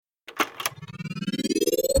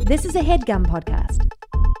This is a HeadGum podcast.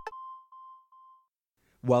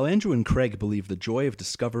 While Andrew and Craig believe the joy of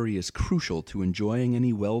discovery is crucial to enjoying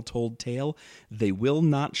any well-told tale, they will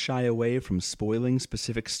not shy away from spoiling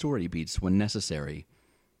specific story beats when necessary.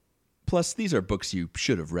 Plus, these are books you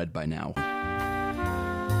should have read by now.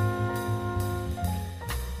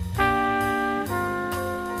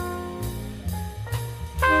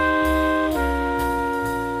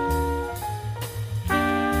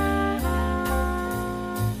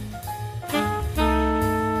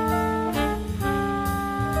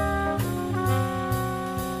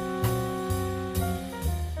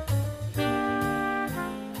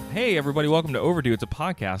 Hey everybody, welcome to Overdue. It's a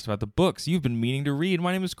podcast about the books you've been meaning to read.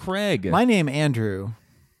 My name is Craig. My name Andrew.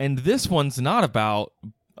 And this one's not about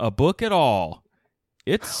a book at all.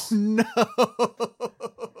 It's... No.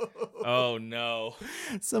 Oh no.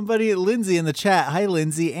 Somebody, Lindsay in the chat. Hi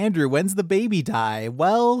Lindsay. Andrew, when's the baby die?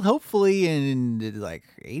 Well, hopefully in like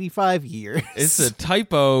 85 years. It's a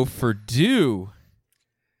typo for due.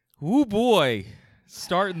 Ooh boy.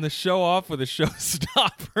 Starting the show off with a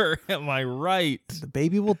showstopper. Am I right? The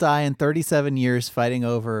baby will die in 37 years fighting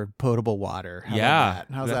over potable water.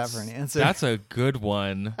 How's that for an answer? That's a good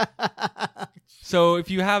one. So if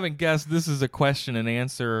you haven't guessed, this is a question and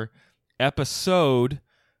answer episode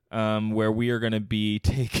where we are going to be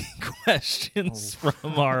taking questions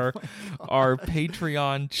from our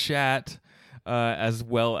Patreon chat. As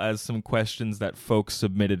well as some questions that folks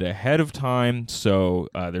submitted ahead of time. So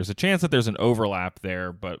there's a chance that there's an overlap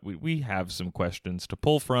there, but we have some questions to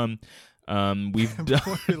pull from. We've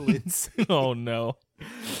done... Oh, no.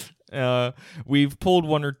 We've pulled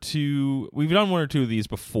one or two... We've done one or two of these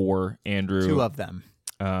before, Andrew. Two of them.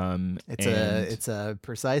 It's a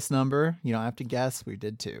precise number. You don't have to guess. We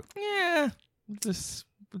did two. Yeah.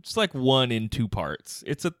 It's like one in two parts.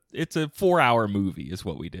 It's a 4-hour movie is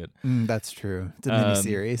what we did. That's true. It's a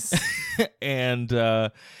miniseries. And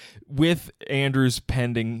with Andrew's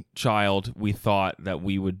pending child, we thought that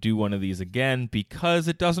we would do one of these again because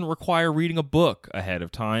it doesn't require reading a book ahead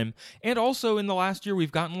of time. And also in the last year,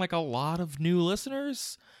 we've gotten like a lot of new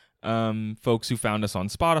listeners. Folks who found us on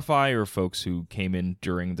Spotify or folks who came in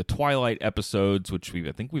during the Twilight episodes, which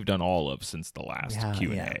I think we've done all of since the last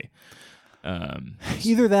Q&A. Yeah.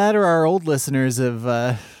 Either that or our old listeners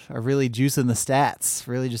are really juicing the stats,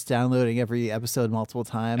 really just downloading every episode multiple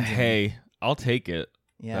times. Hey, I'll take it.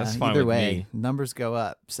 Yeah, that's fine either with way, me. Numbers go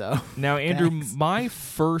up. So now, Andrew, thanks. My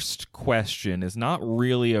first question is not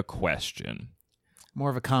really a question. More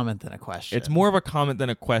of a comment than a question. It's more of a comment than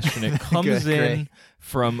a question. It comes Good, in great.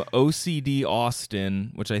 from OCD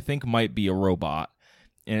Austin, which I think might be a robot.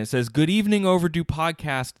 And it says, "Good evening, Overdue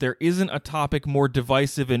podcast. There isn't a topic more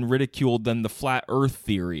divisive and ridiculed than the flat earth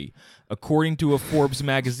theory. According to a Forbes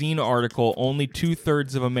magazine article, only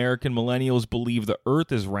 2/3 of American millennials believe the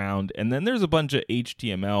earth is round." And then there's a bunch of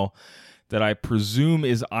HTML that I presume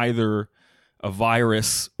is either a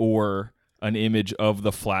virus or an image of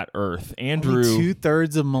the flat earth. Andrew... Only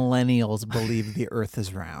 2/3 of millennials believe the earth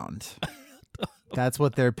is round. That's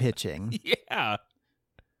what they're pitching. Yeah.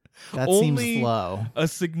 That Only seems low. A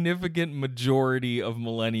significant majority of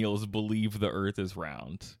millennials believe the earth is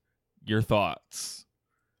round. Your thoughts?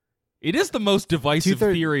 It is the most divisive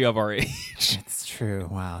theory of our age. It's true.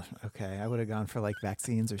 Wow. Okay. I would have gone for like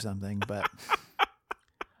vaccines or something, but...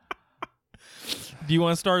 Do you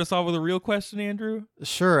want to start us off with a real question, Andrew?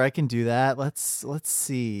 Sure, I can do that. Let's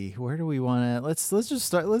see. Where do we want to... Let's just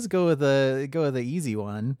start. Let's go with the easy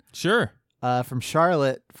one. Sure. From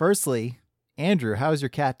Charlotte. Firstly... Andrew, how is your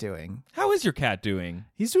cat doing? How is your cat doing?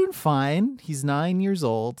 He's doing fine. He's 9 years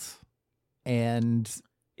old. And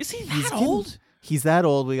is he that old? He's that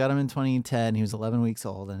old. We got him in 2010. He was 11 weeks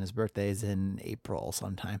old, and his birthday's in April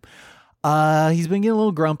sometime. He's been getting a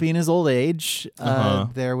little grumpy in his old age.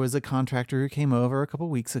 There was a contractor who came over a couple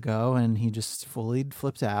weeks ago, and he just fully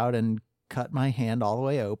flipped out and cut my hand all the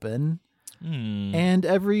way open. And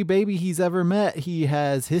every baby he's ever met, he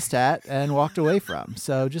has hissed at and walked away from.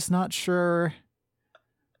 So just not sure.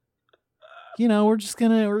 You know, we're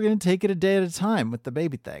gonna take it a day at a time with the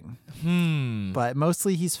baby thing. But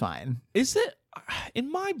mostly he's fine. Is it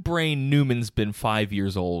in my brain? Newman's been 5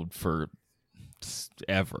 years old for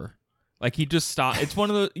ever. Like he just stopped. It's one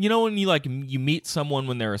of the when you meet someone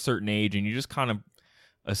when they're a certain age and you just kind of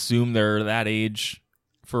assume they're that age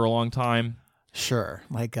for a long time. Sure,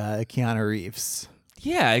 like Keanu Reeves.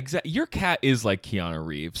 Yeah, exactly. Your cat is like Keanu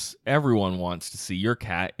Reeves. Everyone wants to see your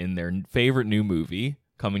cat in their favorite new movie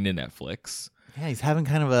coming to Netflix. Yeah, he's having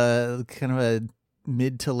kind of a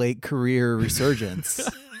mid to late career resurgence.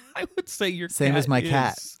 I would say your same cat as my is.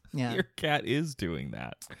 cat. Yeah, your cat is doing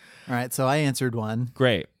that. All right, so I answered one.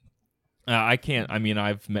 Great. I can't. I mean,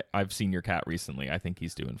 I've seen your cat recently. I think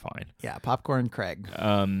he's doing fine. Yeah, Popcorn Craig.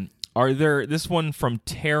 Are there this one from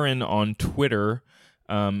Taryn on Twitter?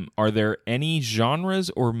 Are there any genres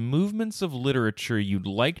or movements of literature you'd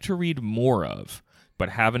like to read more of, but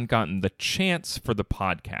haven't gotten the chance for the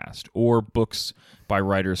podcast, or books by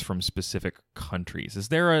writers from specific countries? Is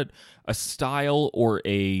there a style or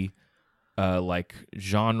a like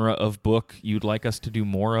genre of book you'd like us to do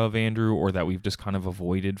more of, Andrew, or that we've just kind of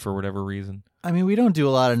avoided for whatever reason? I mean, we don't do a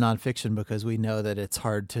lot of nonfiction because we know that it's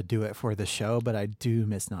hard to do it for the show, but I do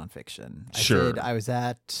miss nonfiction. Sure. I was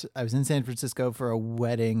in San Francisco for a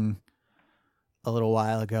wedding a little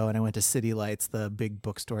while ago, and I went to City Lights, the big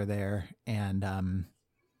bookstore there, and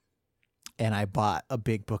I bought a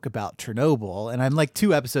big book about Chernobyl, and I'm like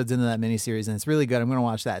 2 episodes into that miniseries, and it's really good. I'm going to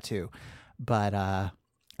watch that too. But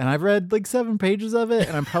and I've read like 7 pages of it,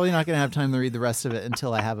 and I'm probably not going to have time to read the rest of it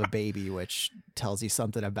until I have a baby, which tells you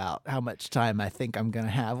something about how much time I think I'm going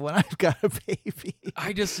to have when I've got a baby.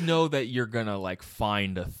 I just know that you're going to like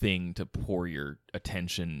find a thing to pour your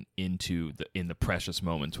attention into in the precious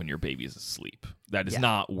moments when your baby is asleep. That is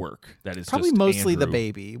not work. That is probably just mostly Andrew. The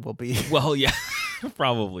baby will be. Well, yeah,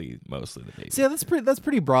 probably mostly the baby. So yeah, that's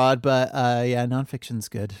pretty broad, but yeah, nonfiction's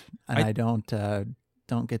good, and I don't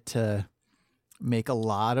get to make a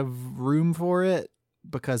lot of room for it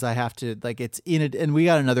because I have to, like, it's in it. And we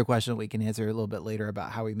got another question that we can answer a little bit later about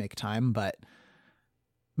how we make time, but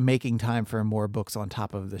making time for more books on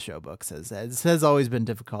top of the show books has always been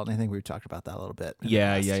difficult. And I think we've talked about that a little bit.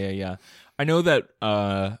 Yeah. I know that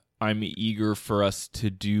I'm eager for us to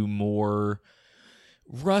do more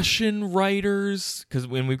Russian writers, because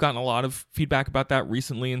when we've gotten a lot of feedback about that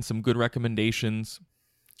recently and some good recommendations.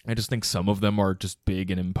 I just think some of them are just big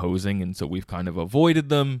and imposing, and so we've kind of avoided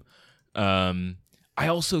them. I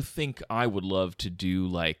also think I would love to do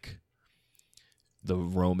like the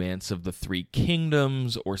Romance of the Three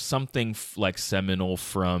Kingdoms, or something like seminal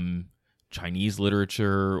from Chinese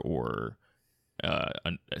literature, or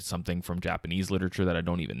something from Japanese literature that I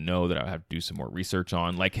don't even know, that I have to do some more research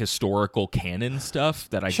on, like historical canon stuff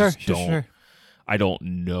that I don't. I don't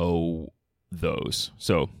know those,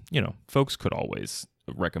 so folks could always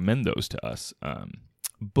recommend those to us,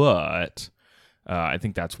 but I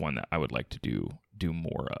think that's one that I would like to do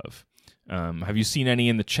more of. Have you seen any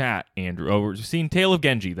in the chat, Andrew? Oh, we've seen Tale of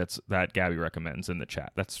Genji. That Gabby recommends in the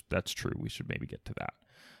chat. That's true. We should maybe get to that.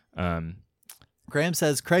 Graham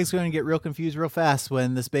says Craig's going to get real confused real fast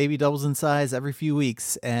when this baby doubles in size every few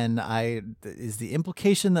weeks, and is the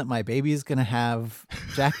implication that my baby is going to have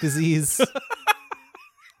Jack disease?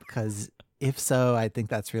 Because if so, I think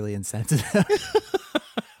that's really insensitive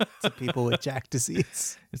to people with Jack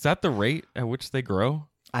disease. Is that the rate at which they grow?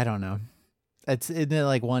 I don't know. Isn't it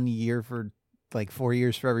like 1 year for like 4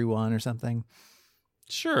 years for every one or something?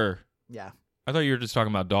 Sure. Yeah. I thought you were just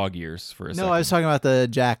talking about dog years for a second. No, I was talking about the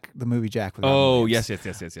movie Jack. With yes.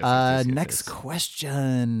 Next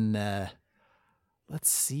question. Let's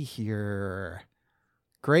see here.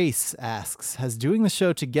 Grace asks, has doing the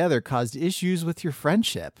show together caused issues with your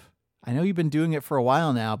friendship? I know you've been doing it for a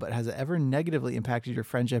while now, but has it ever negatively impacted your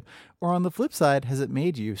friendship? Or on the flip side, has it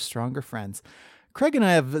made you stronger friends? Craig and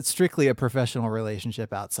I have strictly a professional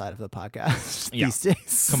relationship outside of the podcast these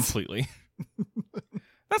days. Completely.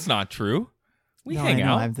 That's not true. We No, hang I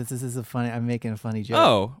know. out. This is a funny. I'm making a funny joke.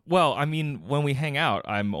 Oh, well, I mean, when we hang out,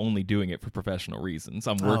 I'm only doing it for professional reasons.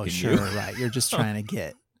 I'm working sure, you. right. You're just trying to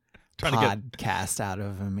get podcast out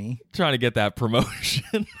of me. Trying to get that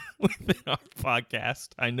promotion within our podcast.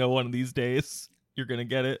 I know one of these days you're going to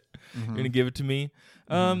get it. You're going to give it to me.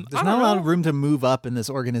 There's not a lot of room to move up in this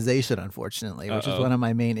organization, unfortunately, which is one of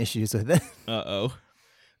my main issues with it. I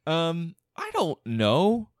don't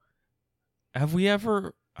know. Have we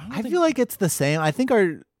ever... I feel like it's the same. I think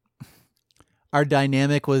our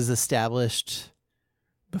dynamic was established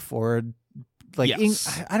before. Like,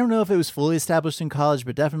 yes. I don't know if it was fully established in college,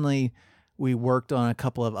 but definitely we worked on a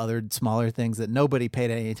couple of other smaller things that nobody paid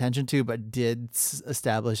any attention to, but did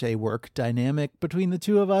establish a work dynamic between the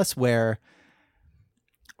two of us where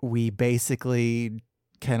we basically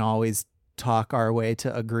can always talk our way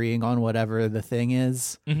to agreeing on whatever the thing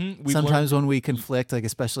is. Mm-hmm. Sometimes when we conflict, like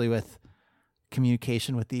especially with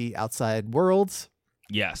communication with the outside world,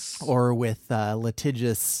 yes, or with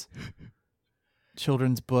litigious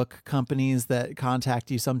children's book companies that contact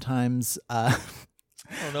you sometimes. I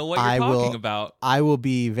don't know what you're talking about. I will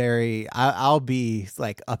be I'll be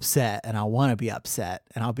like upset, and I'll want to be upset,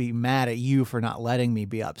 and I'll be mad at you for not letting me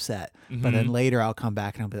be upset. Mm-hmm. But then later I'll come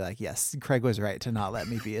back and I'll be like, yes, Craig was right to not let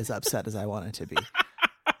me be as upset as I wanted to be.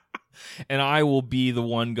 And I will be the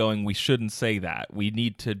one going, we shouldn't say that. We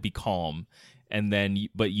need to be calm. and then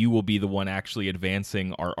but you will be the one actually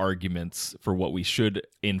advancing our arguments for what we should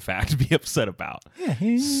in fact be upset about.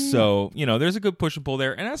 Yeah. So, there's a good push and pull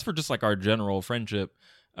there. And as for just like our general friendship,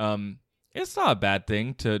 it's not a bad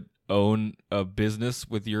thing to own a business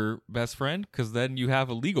with your best friend, because then you have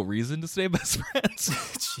a legal reason to stay best friends.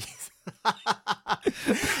 Jeez.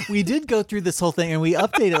 We did go through this whole thing, and we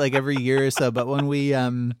update it like every year or so, but when we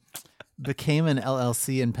became an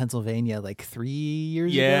LLC in Pennsylvania like 3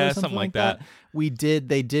 years ago or something like that,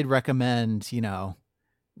 they did recommend,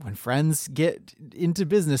 when friends get into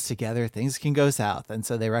business together, things can go south. And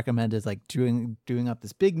so they recommended like doing up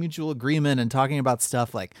this big mutual agreement and talking about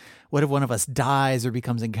stuff like, what if one of us dies or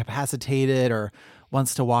becomes incapacitated or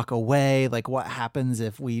wants to walk away? Like, what happens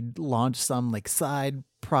if we launch some like side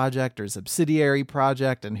project or subsidiary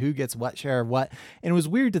project, and who gets what share of what? And it was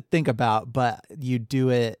weird to think about, but you do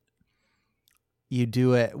it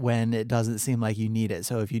when it doesn't seem like you need it.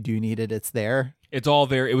 So if you do need it, it's there. It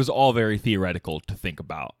was all very theoretical to think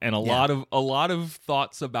about, and a lot of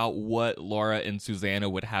thoughts about what Laura and Susanna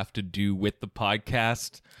would have to do with the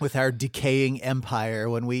podcast, with our decaying empire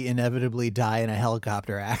when we inevitably die in a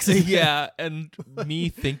helicopter accident. Yeah, and me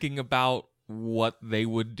thinking about what they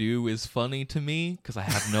would do is funny to me because I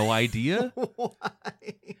have no idea. Why?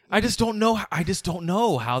 I just don't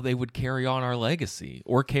know how they would carry on our legacy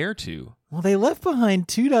or care to. Well, they left behind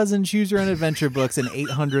 24 Choose Your Own Adventure books and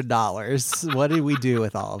 $800. What did we do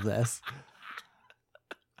with all of this?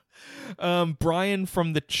 Brian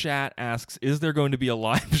from the chat asks, is there going to be a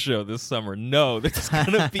live show this summer? No, there's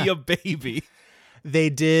going to be a baby. They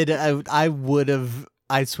did. I would have,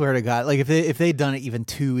 I swear to God, like if they'd done it even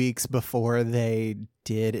 2 weeks before they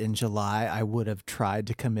did in July, I would have tried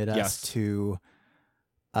to commit us to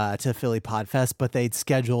Philly Podfest, but they'd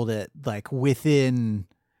scheduled it like within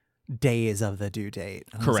days of the due date.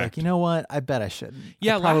 I was like, you know what? I bet I shouldn't.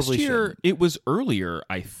 Yeah, last year shouldn't. it was earlier,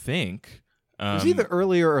 I think. It was either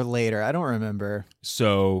earlier or later. I don't remember.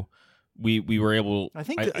 So we were able. I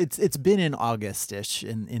think it's been in August-ish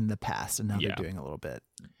in the past, and now they're doing a little bit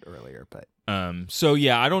earlier. But so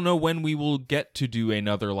yeah, I don't know when we will get to do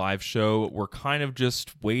another live show. We're kind of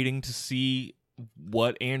just waiting to see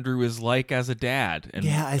what Andrew is like as a dad. And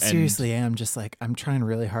I seriously am just like, I'm trying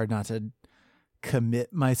really hard not to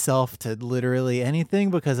commit myself to literally anything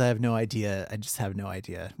because I have no idea. I just have no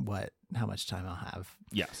idea how much time I'll have.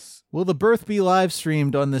 Yes. Will the birth be live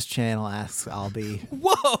streamed on this channel? Asks Albie.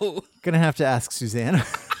 Whoa. Gonna have to ask Susanna.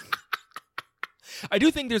 I do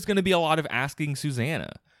think there's going to be a lot of asking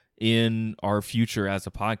Susanna in our future as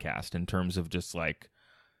a podcast, in terms of just like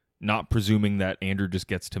not presuming that Andrew just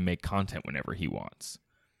gets to make content whenever he wants.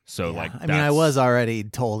 So I was already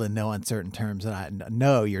told in no uncertain terms that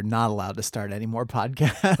no, you're not allowed to start any more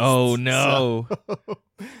podcasts. Oh no.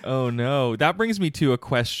 Oh no. That brings me to a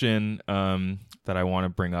question that I want to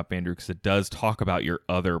bring up, Andrew, because it does talk about your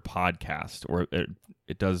other podcast, or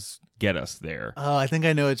it does get us there. Oh, I think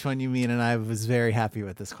I know which one you mean, and I was very happy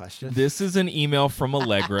with this question. This is an email from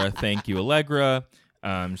Allegra. Thank you, Allegra.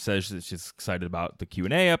 Says that she's excited about the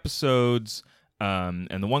Q&A episodes. And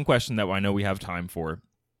the one question that I know we have time for: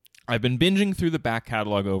 I've been binging through the back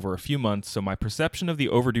catalog over a few months, so my perception of the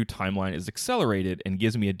Overdue timeline is accelerated and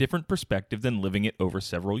gives me a different perspective than living it over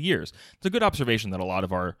several years. It's a good observation that a lot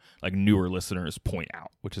of our newer listeners point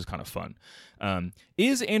out, which is kind of fun.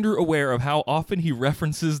 Is Andrew aware of how often he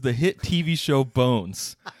references the hit TV show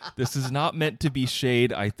Bones? This is not meant to be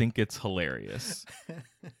shade. I think it's hilarious.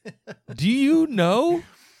 Do you know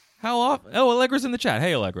how often? Oh, Allegra's in the chat.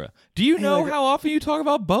 Hey, Allegra. Do you know how often you talk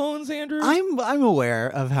about Bones, Andrew? I'm aware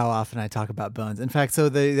of how often I talk about Bones. In fact, so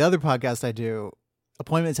the other podcast I do,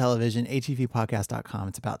 Appointment Television, HTVpodcast.com.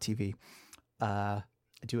 It's about TV. I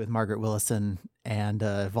do it with Margaret Willison and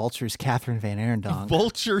Vulture's Catherine Van Arendonk.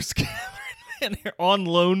 Vulture's Catherine Van Arendonk, on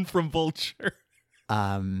loan from Vulture.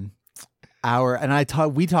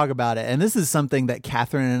 We talk about it, and this is something that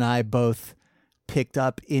Catherine and I both picked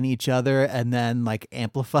up in each other and then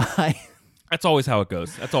amplify. That's always how it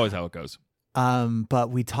goes. But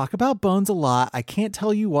we talk about Bones a lot. I can't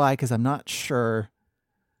tell you why because I'm not sure.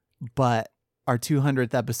 But our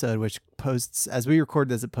 200th episode, which posts as we record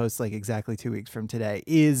this, it posts exactly 2 weeks from today,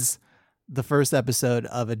 is the first episode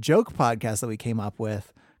of a joke podcast that we came up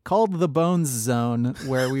with called The Bones Zone,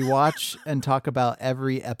 where we watch and talk about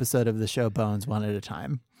every episode of the show Bones one at a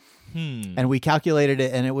time. And we calculated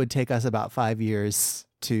it, and it would take us about 5 years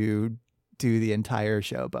to do the entire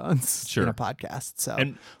show Bones Sure. in a podcast. So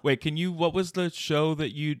And wait, what was the show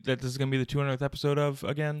that this is going to be the 200th episode of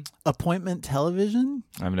again? Appointment Television.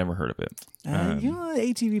 I've never heard of it.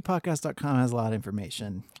 ATVpodcast.com has a lot of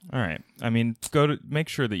information. All right. I mean, make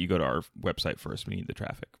sure that you go to our website first. We need the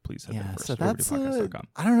traffic. Please head there first. So that's OverduePodcast.com.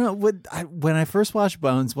 I don't know when I first watched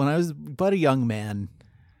Bones when I was but a young man.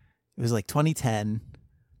 It was like 2010.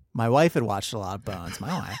 My wife had watched a lot of Bones.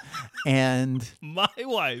 My wife and My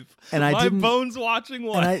wife and I my didn't bones watching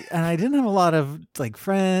wife. and I didn't have a lot of like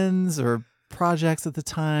friends or projects at the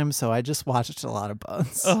time, so I just watched a lot of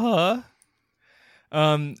Bones.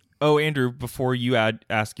 Oh, Andrew, before you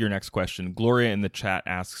ask your next question, Gloria in the chat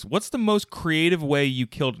asks, "What's the most creative way you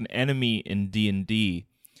killed an enemy in D&D?"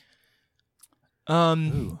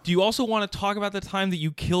 Do you also want to talk about the time that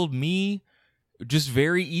you killed me just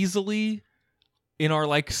very easily in our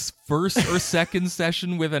like first or second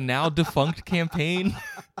session with a now defunct campaign?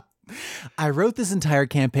 I wrote this entire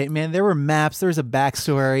campaign, man. There were maps. There was a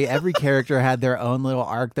backstory. Every character had their own little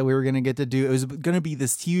arc that we were going to get to do. It was going to be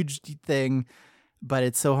this huge thing, but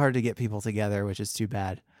it's so hard to get people together, which is too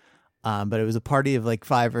bad. But it was a party of like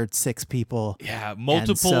 5 or 6 people. Yeah,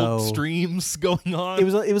 multiple streams going on.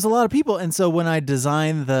 It was a lot of people, and so when I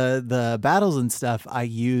designed the battles and stuff, I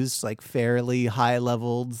used like fairly high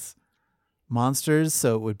leveled monsters,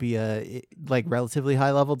 so it would be like relatively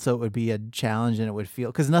high leveled, so it would be a challenge, and it would feel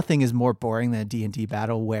because nothing is more boring than a D&D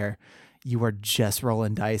battle where you are just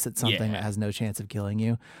rolling dice at something that has no chance of killing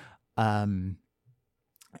you. And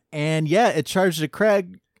yeah, it charged at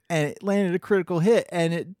Craig and it landed a critical hit,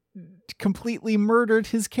 and it completely murdered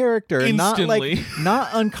his character instantly.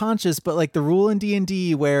 Not unconscious, but like the rule in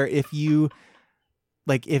D&D where if you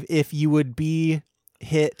like if you would be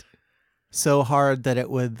hit so hard that it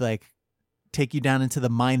would like take you down into the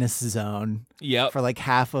minus zone for like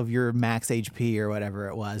half of your max HP or whatever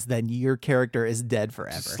it was, then your character is dead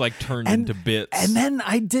forever. Just like turned into bits. And then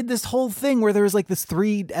I did this whole thing where there was like this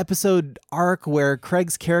 3-episode arc where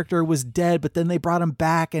Craig's character was dead, but then they brought him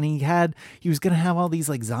back and he was going to have all these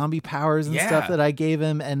like zombie powers and stuff that I gave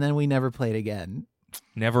him. And then we never played again.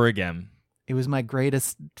 Never again. It was my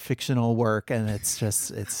greatest fictional work, and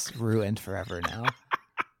it's ruined forever now.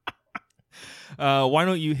 Why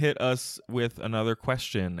don't you hit us with another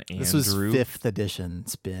question, Andrew? This was 5th edition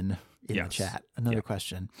spin in the chat. Another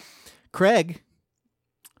question. Craig,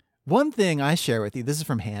 one thing I share with you, this is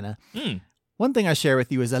from Hannah. One thing I share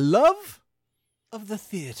with you is a love of the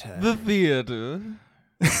theater. The theater.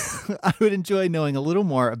 I would enjoy knowing a little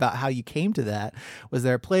more about how you came to that. Was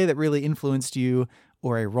there a play that really influenced you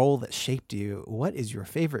or a role that shaped you? What is your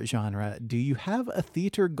favorite genre? Do you have a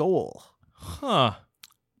theater goal? Huh.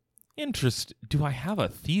 Do I have a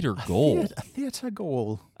theater goal? A theater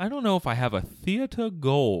goal. I don't know if I have a theater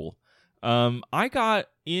goal. I got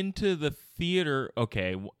into the theater.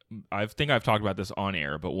 Okay, I think I've talked about this on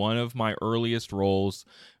air, but one of my earliest roles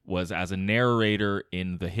was as a narrator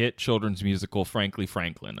in the hit children's musical Frankly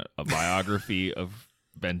Franklin, a biography of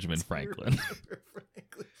Benjamin Franklin.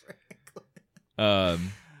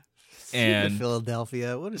 And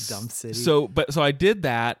Philadelphia, what a dumb city. So I did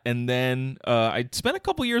that, and then I spent a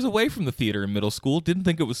couple years away from the theater in middle school. Didn't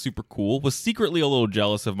think it was super cool. Was secretly a little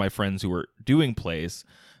jealous of my friends who were doing plays,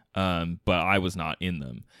 but I was not in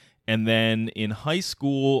them. And then in high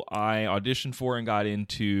school, I auditioned for and got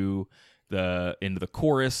into the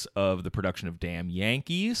chorus of the production of Damn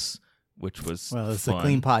Yankees, which was it's fun. a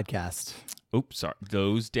clean podcast. Oops, sorry.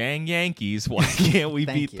 Those dang Yankees. Why can't we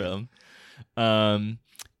beat them?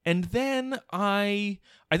 And then I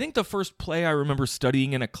think the first play I remember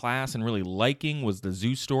studying in a class and really liking was The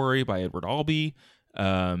Zoo Story by Edward Albee.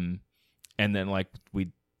 And then like we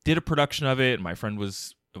did a production of it, and my friend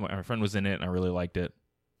was in it, and I really liked it.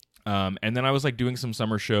 And then I was like doing some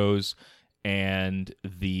summer shows, and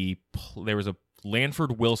there was a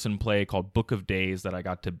Lanford Wilson play called Book of Days that I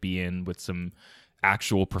got to be in with some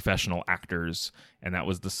actual professional actors, and that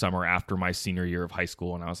was the summer after my senior year of high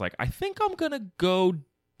school. And I was like, I think I'm going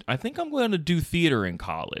to do theater in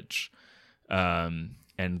college. And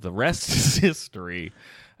the rest is history.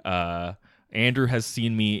 Andrew has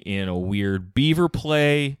seen me in a weird beaver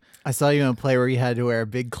play. I saw you in a play where you had to wear a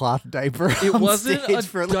big cloth diaper. It wasn't a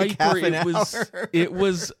for diaper. Like half an hour. It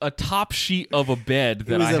was a top sheet of a bed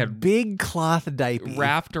that I had a big cloth diaper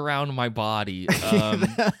wrapped around my body.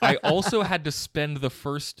 I also had to spend the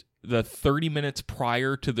 30 minutes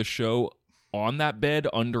prior to the show on that bed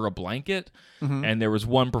under a blanket, and there was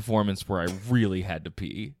one performance where I really had to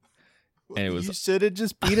pee. And it was you should have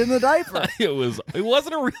just peed in the diaper. It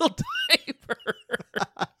wasn't a real diaper.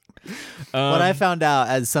 What I found out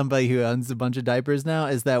as somebody who owns a bunch of diapers now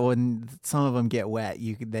is that when some of them get wet,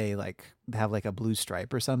 they like have like a blue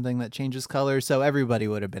stripe or something that changes color. So everybody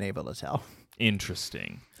would have been able to tell.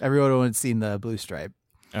 Interesting. Everyone would have seen the blue stripe.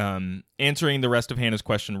 Answering the rest of Hannah's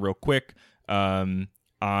question real quick.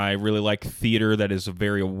 I really like theater that is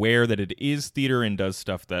very aware that it is theater and does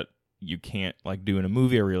stuff that you can't like do in a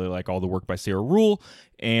movie. I really like all the work by Sarah Rule,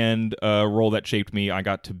 and a role that shaped me. I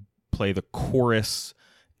got to play the chorus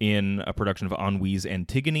in a production of Ennui's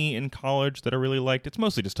Antigone in college that I really liked. It's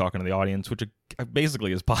mostly just talking to the audience, which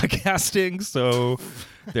basically is podcasting. So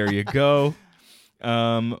there you go.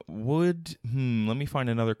 Let me find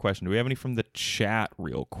another question. Do we have any from the chat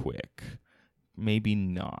real quick? Maybe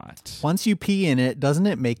not. Once you pee in it, doesn't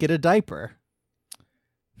it make it a diaper?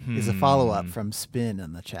 Is a follow-up from Spin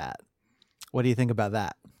in the chat. What do you think about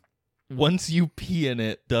that? Once you pee in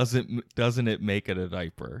it, doesn't it make it a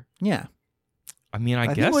diaper? Yeah. I mean,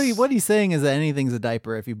 I guess think what he's saying is that anything's a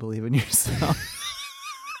diaper if you believe in yourself.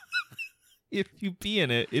 If you pee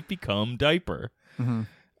in it, it become diaper.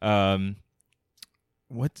 Mm-hmm.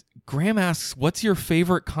 Graham asks, what's your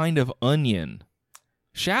favorite kind of onion?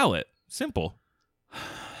 Shallot. Simple.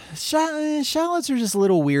 Shallots are just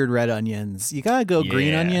little weird red onions. You gotta go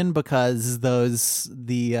green onion because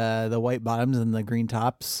the white bottoms and the green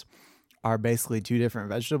tops are basically two different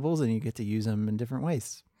vegetables, and you get to use them in different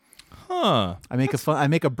ways. Huh. I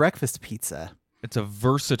make a breakfast pizza. It's a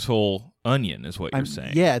versatile onion, is what you're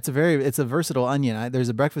saying. Yeah, it's a versatile onion. There's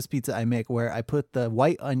a breakfast pizza I make where I put the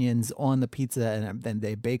white onions on the pizza and then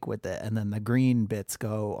they bake with it, and then the green bits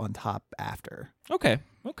go on top after. Okay.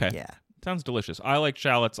 Yeah. Sounds delicious. I like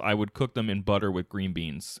shallots. I would cook them in butter with green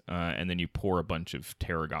beans, and then you pour a bunch of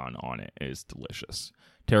tarragon on it. It is delicious.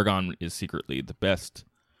 Tarragon is secretly the best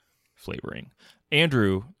flavoring.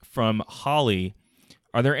 Andrew from Holly,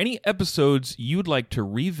 are there any episodes you'd like to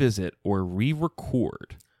revisit or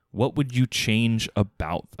re-record? What would you change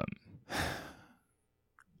about them?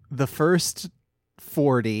 The first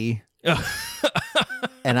 40,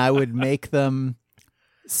 and I would make them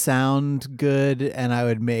sound good, and I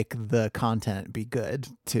would make the content be good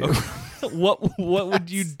too. What would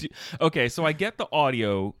you do? Okay, so I get the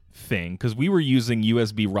audio thing because we were using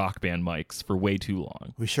USB Rock Band mics for way too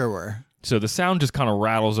long. We sure were. So the sound just kind of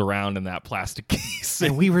rattles around in that plastic case.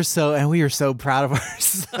 And we were so proud of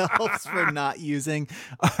ourselves for not using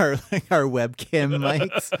our webcam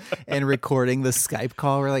mics and recording the Skype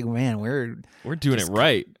call. We're like, man, we're doing it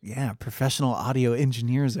right. Yeah, professional audio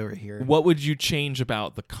engineers over here. What would you change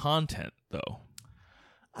about the content though?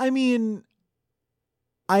 I mean,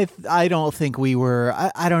 I don't think we were.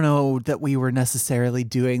 I don't know that we were necessarily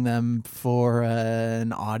doing them for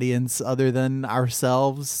an audience other than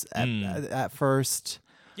ourselves at first.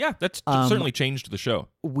 Yeah, that's certainly changed the show.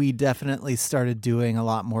 We definitely started doing a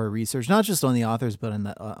lot more research, not just on the authors, but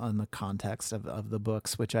on the context of the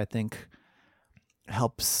books, which I think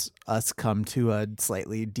helps us come to a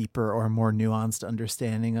slightly deeper or more nuanced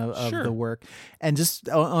understanding of the work. And just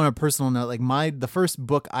on a personal note, like the first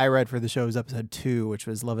book I read for the show was episode 2, which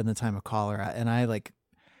was Love in the Time of Cholera. And I like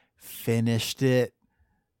finished it,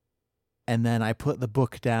 and then I put the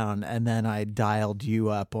book down, and then I dialed you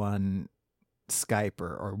up on Skype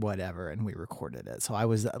or whatever, and we recorded it. So I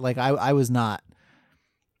was like, I was not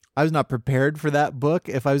prepared for that book.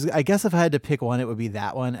 I guess if I had to pick one, it would be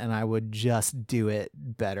that one, and I would just do it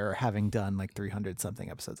better having done like 300 something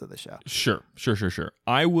episodes of the show. Sure.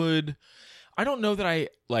 I don't know that I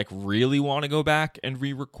like really want to go back and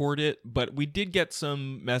re-record it, but we did get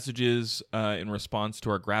some messages in response to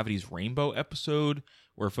our Gravity's Rainbow episode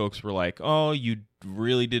where folks were like, oh, you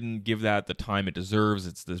really didn't give that the time it deserves.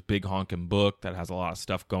 It's this big honking book that has a lot of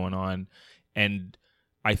stuff going on. And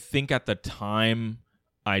I think at the time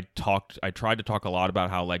I tried to talk a lot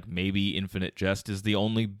about how like maybe Infinite Jest is the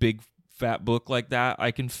only big fat book like that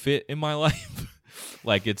I can fit in my life.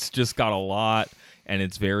 Like it's just got a lot, and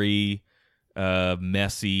it's very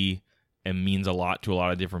messy and means a lot to a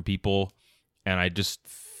lot of different people. And I just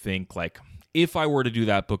think like if I were to do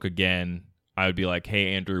that book again, I would be like,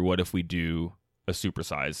 hey Andrew, what if we do a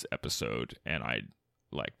supersize episode and I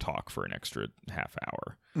like talk for an extra half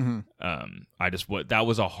hour? Mm-hmm. That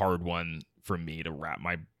was a hard one for me to wrap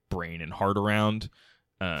my brain and heart around.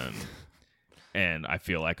 And I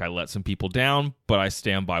feel like I let some people down, but I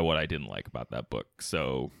stand by what I didn't like about that book.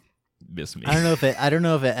 So miss me. I don't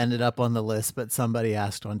know if it ended up on the list, but somebody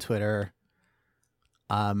asked on Twitter,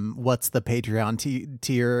 what's the Patreon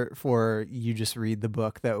tier for you just read the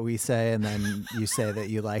book that we say and then you say that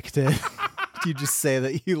you liked it. You just say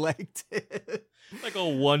that you liked it. Like a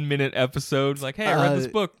 1-minute episode. Like, hey, I read this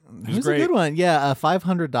book. It was Here's great. a good one. Yeah,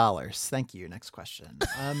 $500. Thank you. Next question.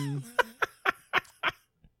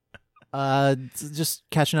 Just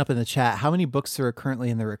catching up in the chat. How many books are currently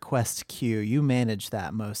in the request queue? You manage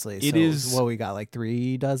that mostly. It is what we got, like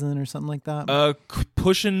 3 dozen or something like that.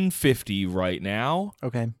 Pushing 50 right now.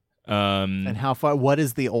 Okay. And how far? What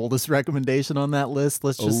is the oldest recommendation on that list?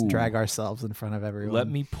 Let's just drag ourselves in front of everyone. Let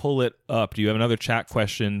me pull it up. Do you have another chat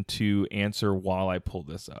question to answer while I pull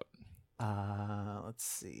this up? Let's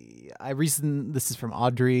see. This is from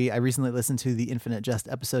Audrey. I recently listened to the Infinite Jest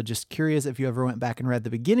episode. Just curious if you ever went back and read the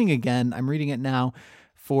beginning again. I'm reading it now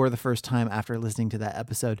for the first time after listening to that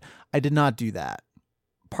episode. I did not do that.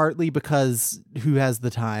 Partly because who has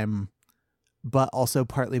the time, but also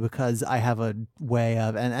partly because I have a way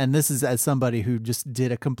of, and this is as somebody who just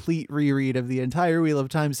did a complete reread of the entire Wheel of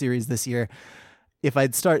Time series this year. If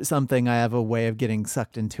I'd start something, I have a way of getting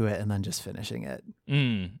sucked into it and then just finishing it.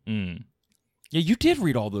 Yeah, you did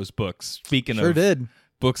read all those books. Speaking Sure of did.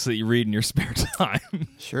 books that you read in your spare time.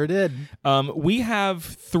 Sure did. We have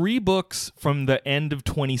 3 books from the end of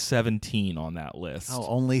 2017 on that list. Oh,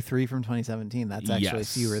 only 3 from 2017. That's actually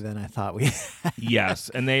fewer than I thought we had. Yes,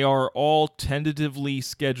 and they are all tentatively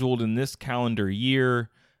scheduled in this calendar year,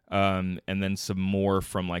 and then some more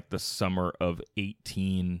from like the summer of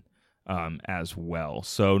 18 as well.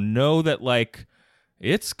 So know that like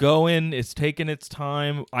it's taking its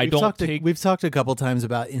time. We've talked a couple times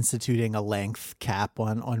about instituting a length cap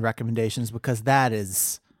on recommendations because that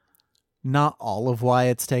is not all of why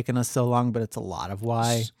it's taken us so long, but it's a lot of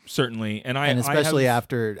why. Certainly, and especially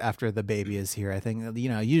after the baby is here, I think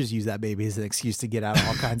you just use that baby as an excuse to get out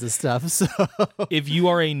all kinds of stuff. So if you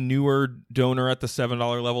are a newer donor at the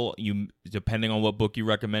 $7 level, depending on what book you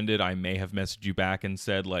recommended, I may have messaged you back and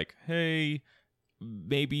said like, hey,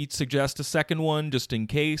 maybe suggest a second one just in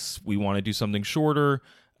case we want to do something shorter.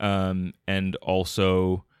 And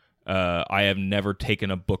also, I have never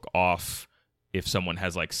taken a book off if someone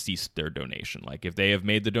has like ceased their donation. Like if they have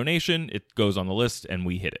made the donation, it goes on the list and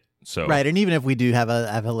we hit it. So right, and even if we do have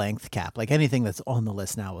a length cap, like anything that's on the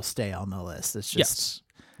list now will stay on the list. It's just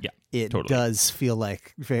it totally does feel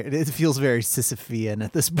like it feels very Sisyphean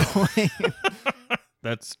at this point.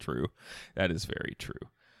 That's true. That is very true.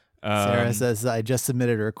 Sarah says, I just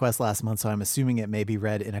submitted a request last month, so I'm assuming it may be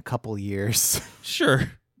read in a couple years.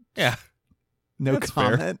 Sure. Yeah. No That's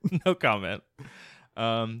comment. Fair. No comment.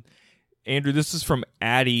 Andrew, this is from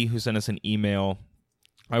Addie, who sent us an email.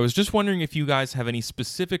 I was just wondering if you guys have any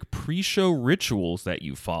specific pre-show rituals that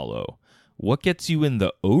you follow. What gets you in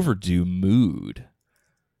the overdue mood?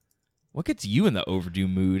 What gets you in the overdue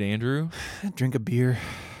mood, Andrew? Drink a beer.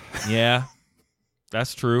 Yeah,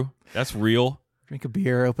 that's true. That's real. Drink a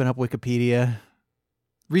beer, open up Wikipedia.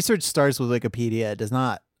 Research starts with Wikipedia. It does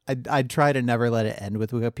not. I'd try to never let it end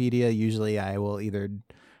with Wikipedia. Usually I will either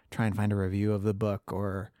try and find a review of the book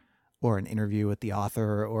or an interview with the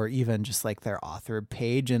author or even just like their author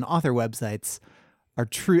page. And author websites are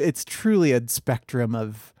true. It's truly a spectrum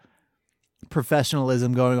of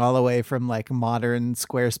professionalism going all the way from like modern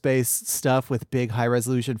Squarespace stuff with big high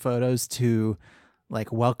resolution photos to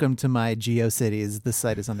like, welcome to my GeoCities. This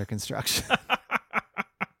site is under construction.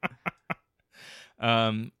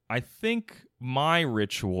 I think my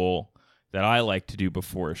ritual that I like to do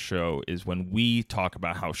before a show is when we talk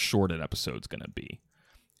about how short an episode's going to be.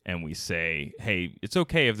 And we say, hey, it's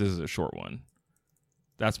okay if this is a short one.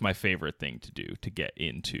 That's my favorite thing to do to get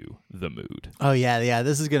into the mood. Oh, yeah.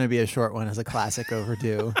 This is going to be a short one as a classic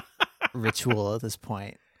overdue ritual at this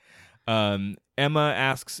point. Emma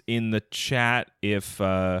asks in the chat if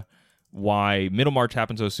why Middlemarch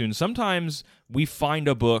happens so soon. Sometimes we find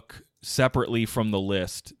a book separately from the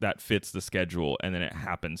list that fits the schedule, and then it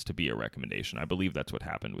happens to be a recommendation. I believe that's what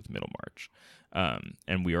happened with Middlemarch.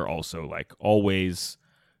 And we are also like always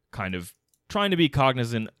kind of trying to be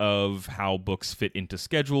cognizant of how books fit into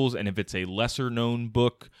schedules, and if it's a lesser known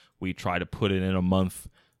book, we try to put it in a month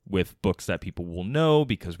with books that people will know,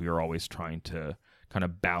 because we are always trying to kind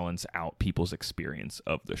of balance out people's experience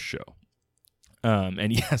of the show.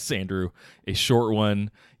 And yes, Andrew, a short one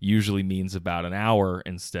usually means about an hour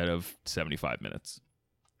instead of 75 minutes,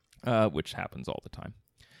 which happens all the time.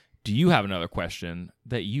 Do you have another question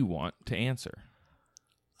that you want to answer?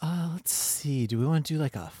 Let's see. Do we want to do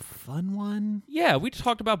like a fun one? Yeah, we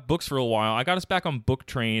talked about books for a while. I got us back on Book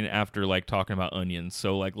Train after like talking about onions.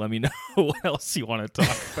 So like, let me know what else you want to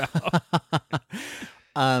talk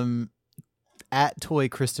about. At Toy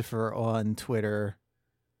Christopher on Twitter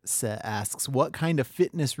asks, what kind of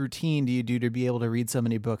fitness routine do you do to be able to read so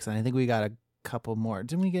many books? And I think we got a couple more.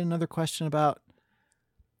 Didn't we get another question about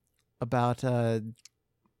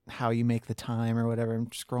how you make the time or whatever. I'm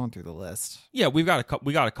scrolling through the list. Yeah, we got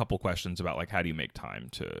a couple questions about like how do you make time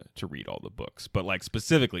to read all the books, but like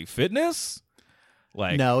specifically fitness,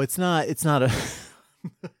 like no, it's not a.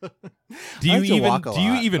 do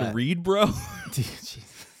you even read, bro?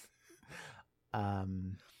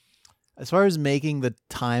 As far as making the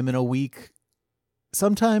time in a week,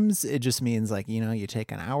 sometimes it just means like, you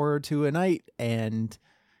take an hour or two a night, and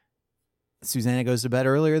Susanna goes to bed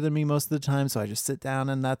earlier than me most of the time, so I just sit down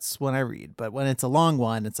and that's when I read. But when it's a long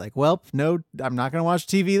one, it's like, well, no, I'm not going to watch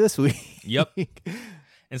TV this week. Yep.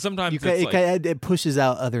 And sometimes it pushes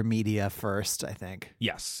out other media first, I think.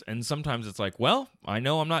 Yes. And sometimes it's like, well, I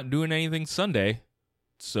know I'm not doing anything Sunday,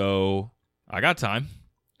 so I got time.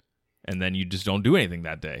 And then you just don't do anything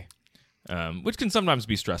that day, which can sometimes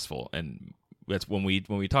be stressful. And that's when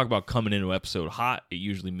we talk about coming into an episode hot, it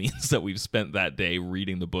usually means that we've spent that day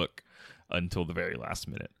reading the book until the very last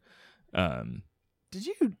minute.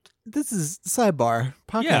 This is sidebar,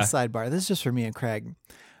 podcast sidebar. This is just for me and Craig.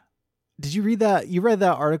 Did you read that? You read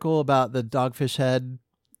that article about the Dogfish Head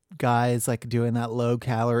guys like doing that low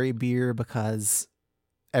calorie beer because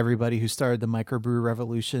everybody who started the microbrew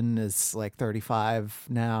revolution is like 35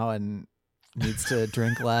 now and needs to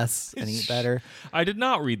drink less and eat better. I did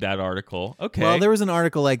not read that article. Okay. Well, there was an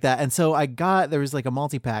article like that. And so there was like a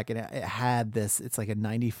multi-pack and it had this, it's like a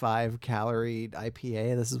 95 calorie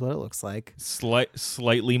IPA. This is what it looks like.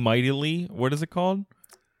 Slightly mightily. What is it called?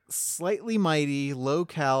 Slightly Mighty Low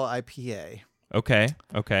Cal IPA. Okay.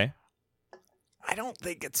 I don't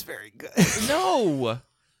think it's very good. No.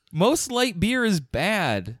 Most light beer is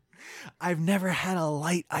bad. I've never had a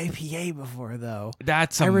light IPA before, though.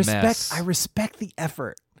 That's a mess. I respect the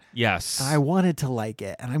effort. Yes. I wanted to like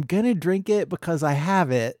it, and I'm going to drink it because I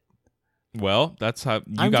have it. Well, that's how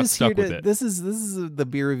you got stuck with it. This is the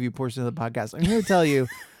beer review portion of the podcast. I'm here to tell you,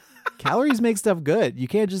 calories make stuff good. You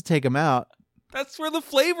can't just take them out. That's where the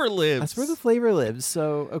flavor lives.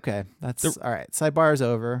 So, okay. That's all right. Sidebar is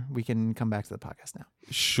over. We can come back to the podcast now.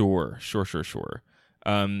 Sure.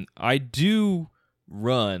 I do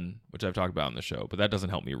run, which I've talked about on the show, but that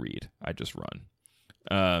doesn't help me read. I just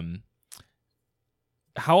run.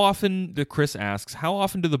 How often, Chris asks, how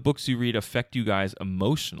often do the books you read affect you guys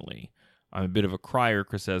emotionally? I'm a bit of a crier,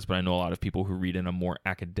 Chris says, but I know a lot of people who read in a more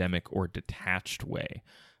academic or detached way.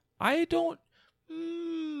 I don't...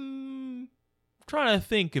 trying to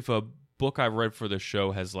think if a book I've read for the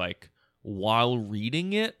show has, like, while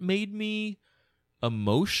reading it, made me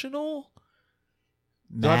emotional.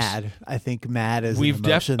 Mad. I think mad is an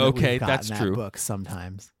emotion that we've gotten that's true. Books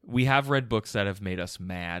sometimes. We have read books that have made us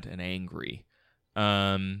mad and angry.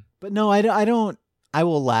 But no, I don't. I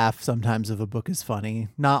will laugh sometimes if a book is funny.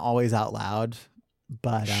 Not always out loud,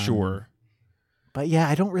 but sure. But yeah,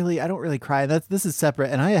 I don't really cry. This is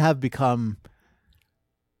separate, and I have become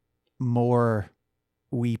more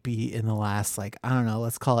weepy in the last, like, I don't know,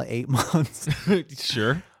 let's call it 8 months.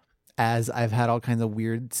 Sure. As I've had all kinds of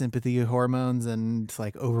weird sympathy hormones and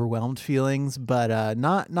like overwhelmed feelings, but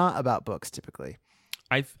not about books typically.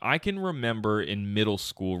 I can remember in middle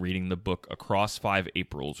school reading the book Across 5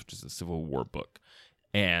 Aprils, which is a Civil War book,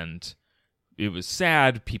 and it was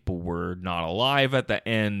sad. People were not alive at the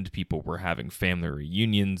end. People were having family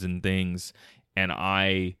reunions and things, and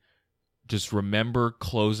I just remember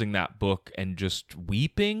closing that book and just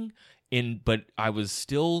weeping. But I was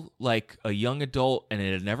still like a young adult, and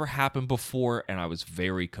it had never happened before, and I was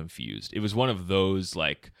very confused. It was one of those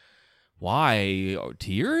like, why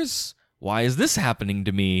tears? Why is this happening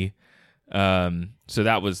to me? So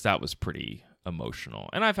that was pretty emotional,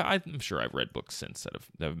 and I'm sure I've read books since that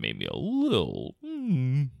have made me a little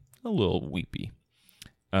weepy.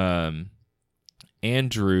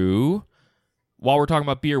 Andrew, while we're talking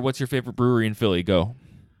about beer, what's your favorite brewery in Philly? Go.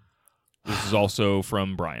 This is also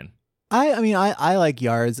from Brian. I like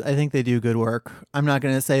Yards. I think they do good work. I'm not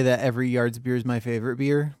going to say that every Yards beer is my favorite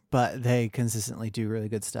beer, but they consistently do really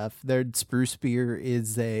good stuff. Their spruce beer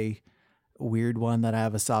is a weird one that I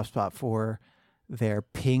have a soft spot for. Their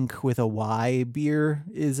pink with a Y beer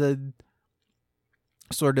is a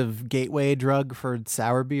sort of gateway drug for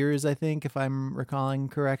sour beers, I think, if I'm recalling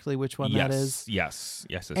correctly which one that is. Yes.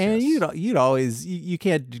 And you'd always, you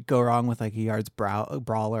can't go wrong with like a Yards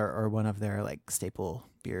Brawler or one of their like staple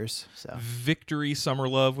beers. So Victory Summer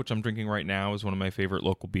Love, which I'm drinking right now, is one of my favorite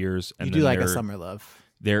local beers. And you do like a Summer Love.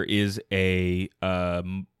 There is a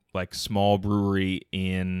like small brewery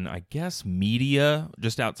in, I guess, Media,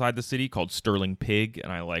 just outside the city, called Sterling Pig,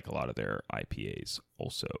 and I like a lot of their IPAs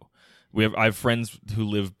also. I have friends who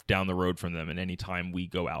live down the road from them, and anytime we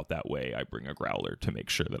go out that way, I bring a growler to make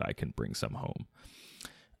sure that I can bring some home.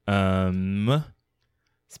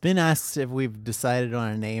 Spin asks if we've decided on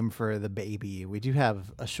a name for the baby. We do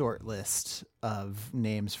have a short list of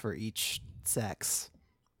names for each sex.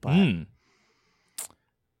 But man,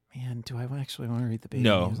 do I actually want to read the baby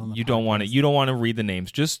names on the you don't want it. You don't want to read the names.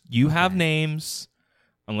 Just you have names.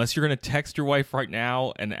 Unless you're going to text your wife right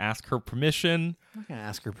now and ask her permission. I'm not going to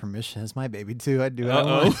ask her permission. It's my baby, too. I'd do what I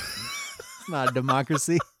want. It's not a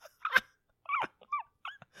democracy.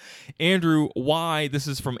 Andrew, why? This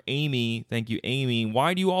is from Amy. Thank you, Amy.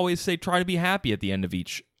 Why do you always say try to be happy at the end of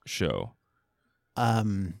each show?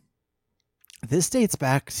 This dates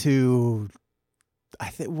back to, I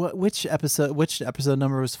think, which episode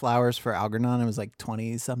number was Flowers for Algernon? It was like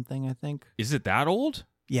 20-something, I think. Is it that old?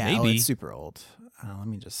 Yeah, maybe. It's super old.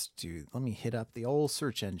 Let me hit up the old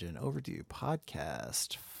search engine. Overdue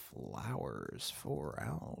podcast Flowers for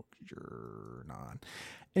Algernon.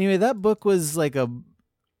 Anyway, that book was like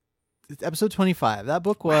episode 25. That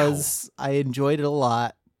book was, I enjoyed it a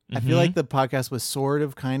lot. I feel like the podcast was sort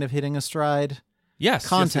of kind of hitting a stride. Yes.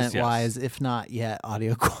 Content wise, if not yet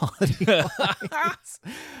audio quality wise.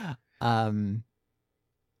 And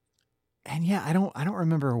yeah, I don't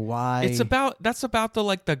remember why. That's about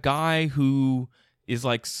the guy who is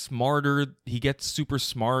like smarter. He gets super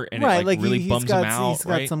smart and it really bums him out. He's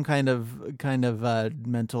got some kind of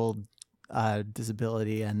mental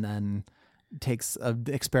disability, and then takes an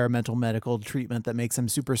experimental medical treatment that makes him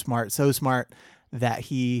super smart, so smart that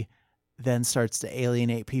he then starts to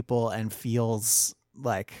alienate people and feels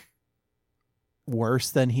like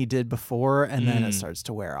worse than he did before, and then it starts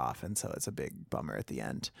to wear off, and so it's a big bummer at the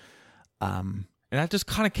end. And that just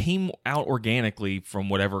kind of came out organically from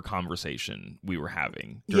whatever conversation we were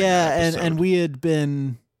having. Yeah, and we had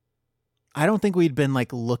been, I don't think we'd been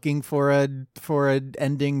like looking for a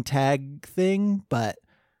ending tag thing, but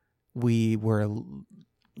we were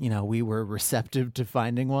receptive to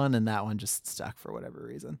finding one, and that one just stuck for whatever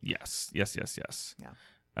reason. Yes. Yeah.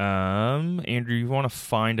 Andrew, you want to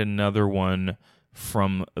find another one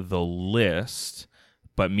from the list,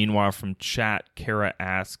 but meanwhile from chat, Kara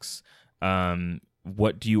asks,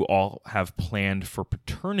 what do you all have planned for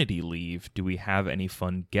paternity leave? Do we have any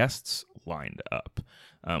fun guests lined up?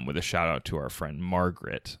 With a shout out to our friend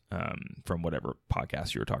Margaret from whatever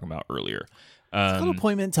podcast you were talking about earlier. It's called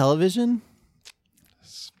Appointment Television.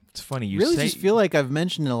 It's funny. You really just feel like I've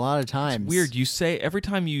mentioned it a lot of times. It's weird. You say every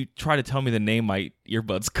time you try to tell me the name, my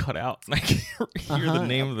earbuds cut out and I can't hear the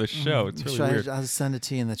name of the show. It's really weird. I'll send it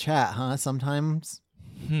to you in the chat, huh? Sometimes.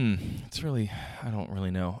 It's really, I don't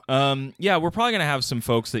really know. Yeah, we're probably gonna have some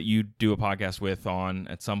folks that you do a podcast with on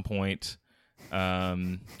at some point.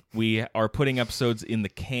 We are putting episodes in the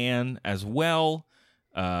can as well.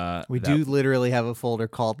 We do literally have a folder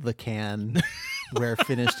called The Can where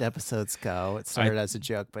finished episodes go. It started as a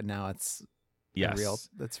joke, but now it's real.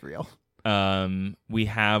 That's real. We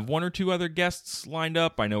have one or two other guests lined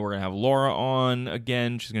up. I know we're gonna have Laura on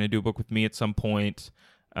again. She's gonna do a book with me at some point.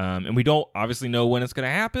 And we don't obviously know when it's going to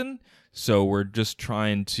happen, so we're just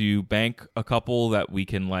trying to bank a couple that we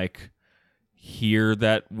can hear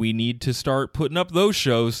that we need to start putting up those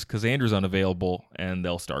shows because Andrew's unavailable, and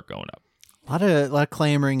they'll start going up. A lot of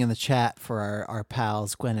clamoring in the chat for our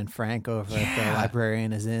pals Gwen and Frank over at the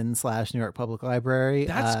Librarian is In / New York Public Library.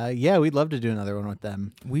 We'd love to do another one with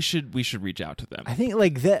them. We should reach out to them. I think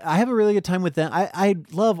I have a really good time with them. I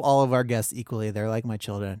love all of our guests equally. They're like my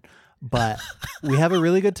children. But we have a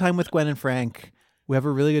really good time with Gwen and Frank. We have a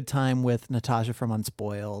really good time with Natasha from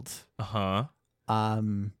Unspoiled. Uh-huh. I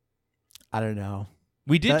don't know.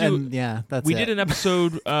 We did we did an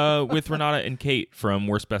episode with Renata and Kate from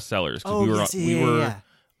Worst Bestsellers. We were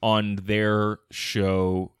on their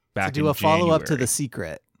show back in January. To do a follow-up to The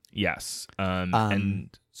Secret. Yes. And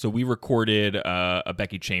so we recorded a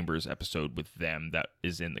Becky Chambers episode with them that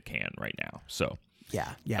is in the can right now. So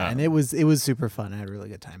yeah, and it was super fun. I had a really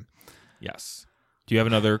good time. Yes. Do you have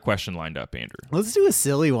another question lined up, Andrew? Let's do a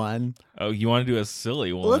silly one. Oh, you want to do a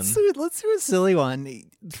silly one? Let's do a silly one.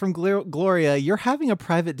 From Gloria, you're having a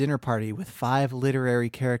private dinner party with 5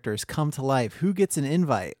 literary characters come to life. Who gets an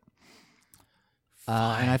invite?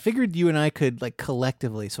 And I figured you and I could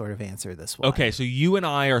collectively sort of answer this one. Okay, so you and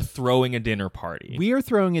I are throwing a dinner party. We are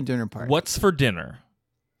throwing a dinner party. What's for dinner?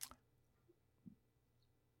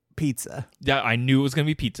 Pizza. Yeah, I knew it was going to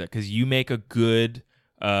be pizza because you make a good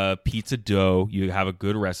pizza dough. You have a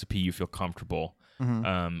good recipe. You feel comfortable.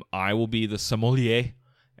 Mm-hmm. I will be the sommelier,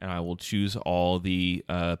 and I will choose all the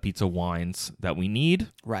pizza wines that we need.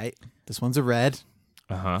 Right. This one's a red.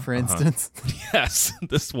 For instance. Yes,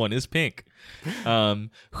 this one is pink.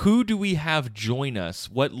 Who do we have join us?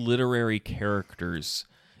 What literary characters?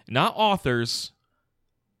 Not authors.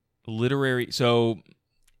 Literary. So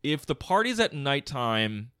if the party's at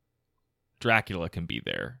nighttime, Dracula can be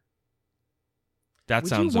there. That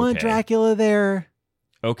sounds okay. Would you want Dracula there?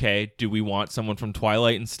 Okay, do we want someone from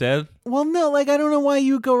Twilight instead? Well, no, like, I don't know why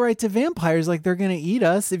you go right to vampires. Like, they're going to eat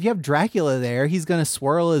us. If you have Dracula there, he's going to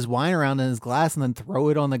swirl his wine around in his glass and then throw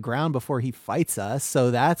it on the ground before he fights us.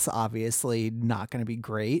 So that's obviously not going to be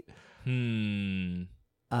great.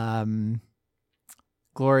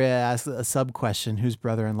 Gloria asked a sub question: whose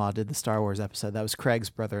brother-in-law did the Star Wars episode? That was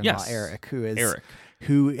Craig's brother-in-law, Yes. Eric, Eric.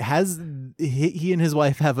 He and his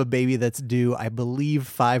wife have a baby that's due, I believe,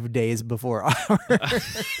 5 days before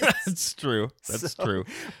ours. That's true. That's true.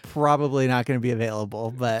 Probably not going to be available,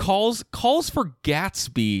 but Calls for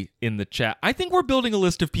Gatsby in the chat. I think we're building a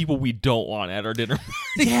list of people we don't want at our dinner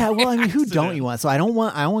party. yeah, well, I mean, who don't you want? So I don't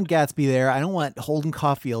want Gatsby there. I don't want Holden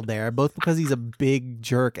Caulfield there, both because he's a big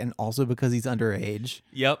jerk and also because he's underage.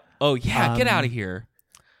 Yep. Oh yeah, get out of here.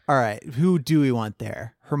 All right, who do we want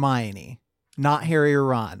there? Hermione. Not Harry or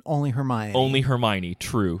Ron, only Hermione. Only Hermione,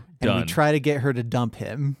 true. Done. And we try to get her to dump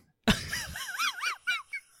him.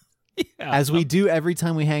 Yeah. As we do every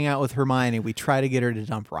time we hang out with Hermione, we try to get her to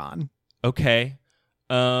dump Ron. Okay.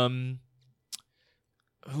 Trying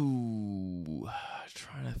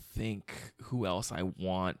to think who else I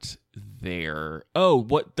want there. Oh,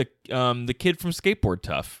 what the kid from Skateboard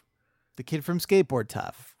Tough. The kid from Skateboard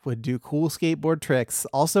Tough would do cool skateboard tricks,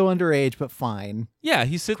 also underage, but fine. Yeah,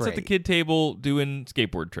 he sits at the Great. kid table doing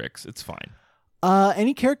skateboard tricks. It's fine.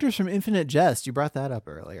 Any characters from Infinite Jest? You brought that up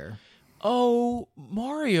earlier. Oh,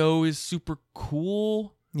 Mario is super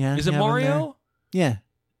cool. Yeah. Is it you have him Mario? there? Yeah.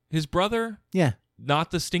 His brother? Yeah.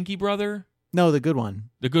 Not the stinky brother? No, the good one.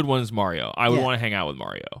 The good one is Mario. I would Yeah. want to hang out with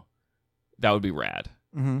Mario. That would be rad.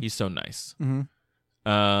 Mm-hmm. He's so nice.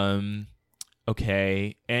 Mm-hmm.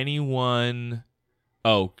 Okay. Anyone?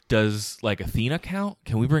 Oh, does like Athena count?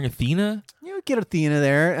 Can we bring Athena? You would get Athena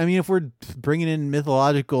there. I mean, if we're bringing in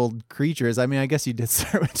mythological creatures, I mean, I guess you did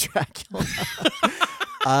start with Dracula.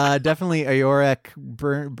 Definitely Aorek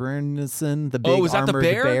Bernison, the big is that the armored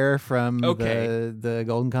bear? From the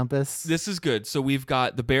Golden Compass. This is good. So we've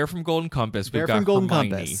got the bear from Golden Compass. Bear We've got from Golden Hermione.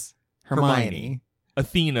 Compass. Hermione.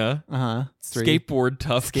 Athena. Three. Skateboard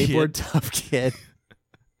tough Skateboard kid. tough kid.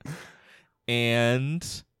 And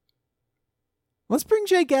Let's bring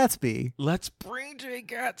Jay Gatsby. let's bring Jay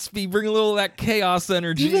Gatsby. Bring a little of that chaos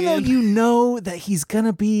energy Even though in. you know that he's going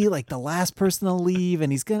to be like the last person to leave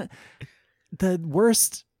and he's going to... The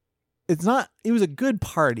worst... It was a good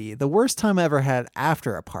party. The worst time I ever had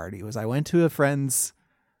after a party was I went to a friend's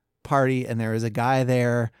party and there was a guy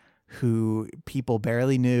there who people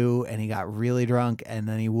barely knew and he got really drunk and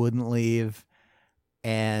then he wouldn't leave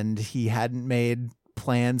and he hadn't made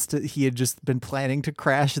plans to... He had just been planning to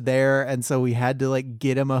crash there and so we had to like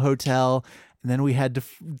get him a hotel and then we had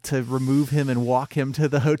to remove him and walk him to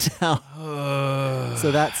the hotel.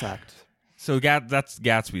 So that sucked. So that's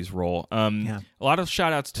Gatsby's role. Yeah. A lot of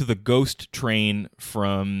shout outs to the Ghost Train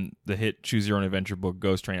from the hit Choose Your Own Adventure book,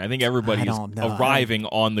 Ghost Train. I think everybody is don't know. arriving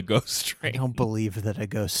on the Ghost I Train. don't believe that a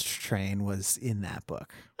ghost train was in that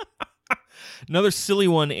book. Another silly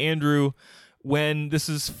one, Andrew. When this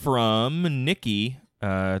is from Nikki.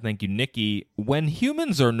 Thank you, Nikki. When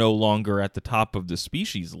humans are no longer at the top of the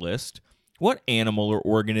species list, what animal or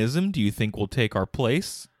organism do you think will take our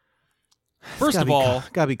place? First of all,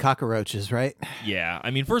 gotta be cockroaches, right? yeah. I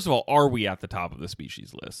mean, first of all, are we at the top of the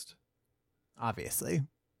species list? Obviously.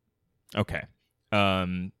 Okay.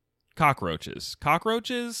 Cockroaches.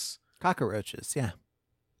 Cockroaches? Cockroaches, yeah.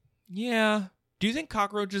 Yeah. Do you think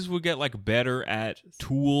cockroaches would get like better at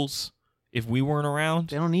tools if we weren't around?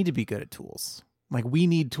 They don't need to be good at tools. Like, we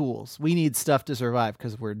need tools. We need stuff to survive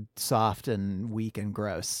because we're soft and weak and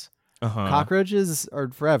gross. Uh-huh. Cockroaches are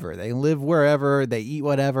forever. They live wherever. They eat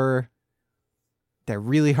whatever. They're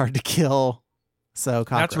really hard to kill. So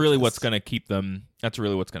cockroaches. That's really what's going to keep them. That's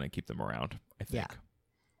really what's going to keep them around, I think.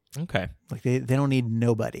 Yeah. Okay. Like, they don't need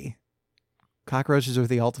nobody. Cockroaches are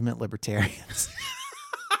the ultimate libertarians.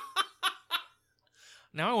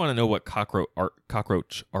 Now I want to know what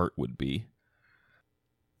cockroach art would be.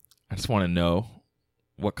 I just want to know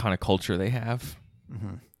what kind of culture they have.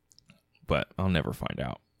 Mm-hmm. But I'll never find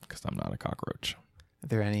out because I'm not a cockroach. Are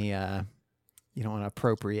there any, you don't want to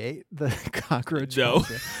appropriate the cockroach? No,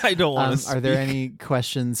 culture? I don't want to Are there any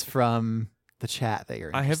questions from the chat that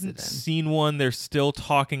you're I interested haven't in? seen one. They're still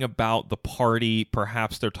talking about the party.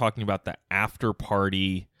 Perhaps they're talking about the after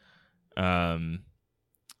party.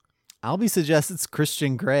 Albie suggests it's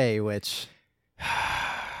Christian Grey, which...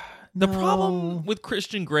 The No. problem with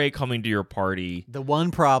Christian Grey coming to your party The one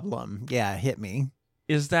problem, yeah, hit me.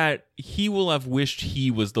 is that he will have wished he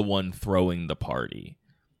was the one throwing the party.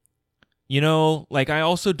 like I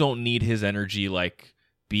also don't need his energy like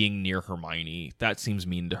being near Hermione. That seems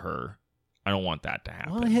mean to her. I don't want that to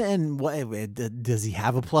happen. Well, and what does he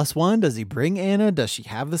have a +1? Does he bring Anna? Does she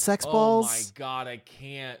have the sex balls? Oh my God, I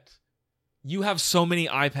can't. You have so many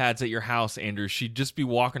iPads at your house, Andrew. She'd just be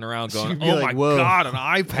walking around going, She'd be like, my whoa, God, an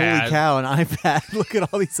iPad. Holy cow, an iPad. Look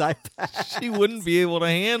at all these iPads. She wouldn't be able to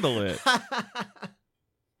handle it.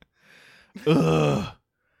 Ugh.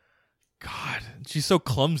 God, she's so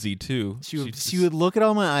clumsy too. She would look at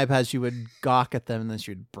all my iPads, she would gawk at them, and then she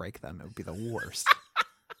would break them. It would be the worst.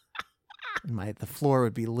 The floor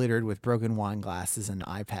would be littered with broken wine glasses and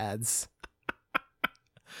iPads.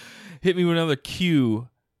 Hit me with another Q.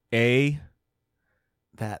 A.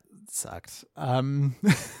 That sucked.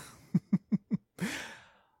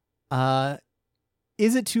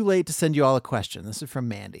 Is it too late to send you all a question? This is from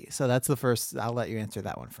Mandy. So that's the first. I'll let you answer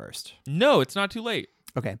that one first. No, it's not too late.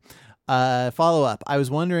 Okay. Follow up. I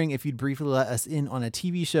was wondering if you'd briefly let us in on a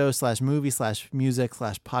TV show / movie / music /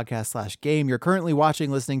 podcast / game you're currently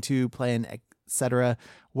watching, listening to, playing, etc.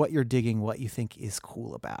 What you're digging, what you think is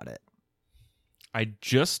cool about it. I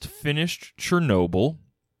just finished Chernobyl,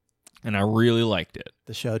 and I really liked it.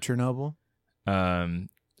 The show Chernobyl?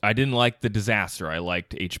 I didn't like the disaster. I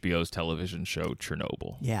liked HBO's television show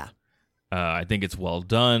Chernobyl. Yeah. I think it's well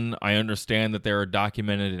done. I understand that there are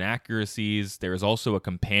documented inaccuracies. There is also a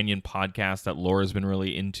companion podcast that Laura's been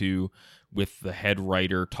really into with the head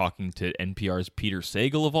writer talking to NPR's Peter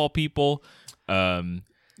Sagal, of all people.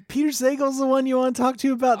 Peter Sagal's the one you want to talk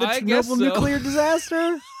to about the Chernobyl nuclear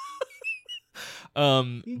disaster?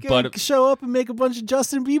 You can show up and make a bunch of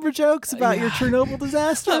Justin Bieber jokes about your Chernobyl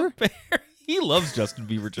disaster? He loves Justin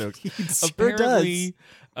Bieber jokes. He sure does.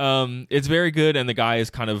 It's very good, and the guy is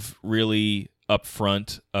kind of really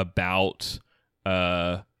upfront about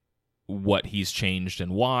what he's changed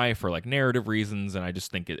and why for like narrative reasons, and I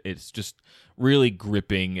just think it's just really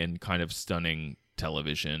gripping and kind of stunning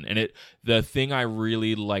television. And the thing I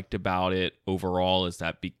really liked about it overall is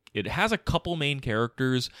that it has a couple main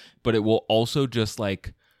characters, but it will also just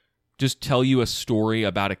tell you a story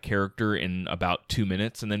about a character in about 2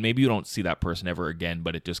 minutes, and then maybe you don't see that person ever again,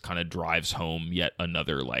 but it just kind of drives home yet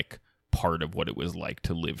another like part of what it was like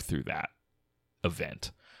to live through that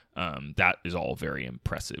event. That is all very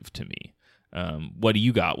impressive to me. What do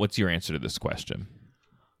you got? What's your answer to this question?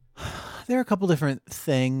 There are a couple different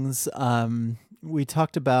things. We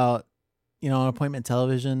talked about, on Appointment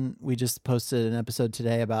Television, we just posted an episode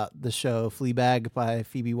today about the show Fleabag by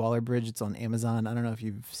Phoebe Waller-Bridge. It's on Amazon. I don't know if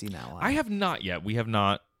you've seen that one. I have not yet. We have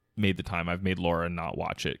not made the time. I've made Laura not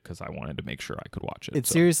watch it because I wanted to make sure I could watch it. It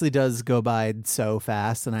seriously does go by so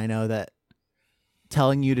fast, and I know that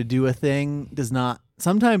telling you to do a thing does not...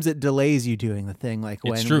 Sometimes it delays you doing the thing, like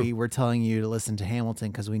when we were telling you to listen to Hamilton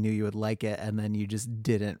because we knew you would like it, and then you just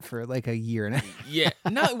didn't for like a year and a half. Yeah,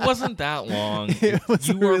 no, it wasn't that long. It was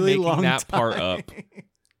you a were really making long that time. part up.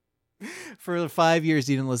 For 5 years,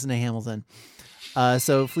 you didn't listen to Hamilton.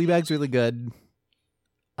 So Fleabag's really good.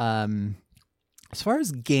 As far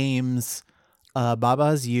as games,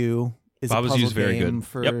 Baba's You is Baba's a puzzle You's very game good.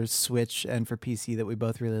 for Switch and for PC that we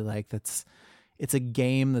both really like. It's a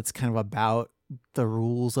game that's kind of about the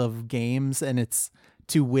rules of games, and it's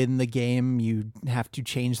to win the game you have to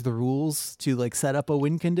change the rules to like set up a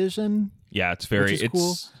win condition. Yeah, it's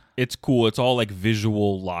cool. It's cool. It's all like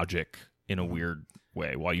visual logic in a weird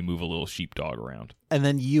way while you move a little sheepdog around. And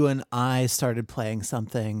then you and I started playing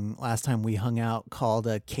something last time we hung out called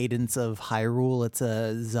a Cadence of Hyrule. It's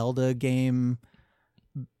a Zelda game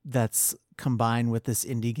that's combined with this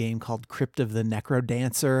indie game called Crypt of the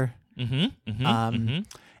Necrodancer.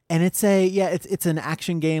 And it's it's an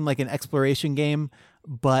action game, like an exploration game,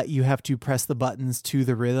 but you have to press the buttons to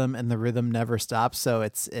the rhythm, and the rhythm never stops. So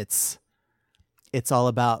it's all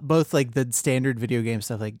about both like the standard video game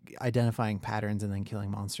stuff, like identifying patterns and then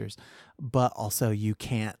killing monsters, but also you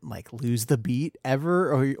can't like lose the beat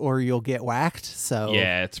ever, or you'll get whacked. So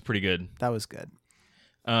yeah, it's pretty good. That was good.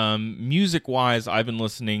 Music wise, I've been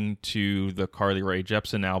listening to the Carly Rae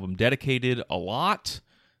Jepsen album Dedicated a lot.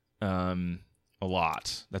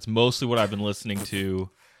 That's mostly what I've been listening to.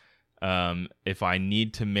 If I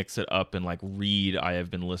need to mix it up and like read, I have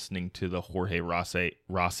been listening to the Jorge Rossi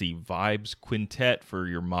Vibes Quintet for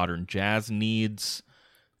your modern jazz needs.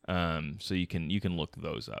 So you can look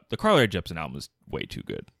those up. The Carly Rae Jepsen album is way too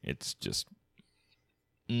good. It's just,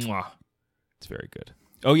 it's very good.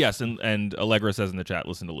 Oh yes, and Allegra says in the chat,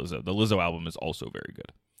 listen to Lizzo. The Lizzo album is also very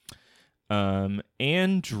good.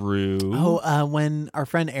 Andrew. When our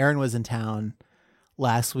friend Aaron was in town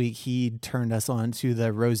last week he turned us on to the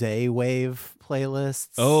Rosé Wave playlists.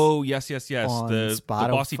 Oh, yes. on The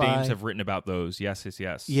Bossy Spotify. Dames have written about those. Yes.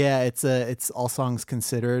 Yeah, it's All Songs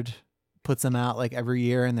Considered. Puts them out like every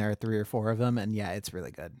year, and there are 3 or 4 of them, and yeah, it's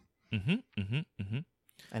really good. And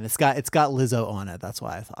it's got Lizzo on it. That's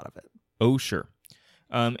why I thought of it. Oh, sure.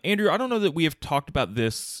 Andrew, I don't know that we have talked about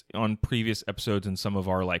this on previous episodes in some of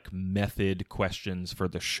our like method questions for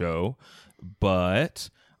the show, but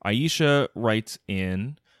Aisha writes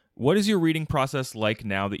in, what is your reading process like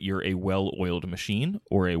now that you're a well-oiled machine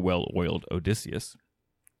or a well-oiled Odysseus?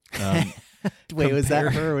 Wait, was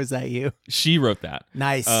that her or was that you? She wrote that.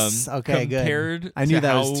 Nice. Okay, good. I knew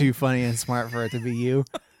that was too funny and smart for it to be you.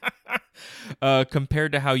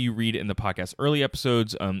 Compared to how you read in the podcast early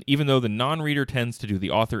episodes, even though the non-reader tends to do the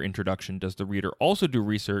author introduction, does the reader also do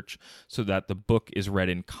research so that the book is read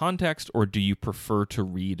in context, or do you prefer to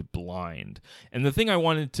read blind? And the thing I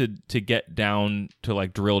wanted to get down to,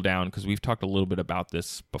 like, drill down, because we've talked a little bit about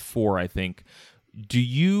this before, I think, do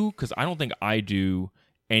you, because I don't think I do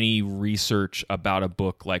any research about a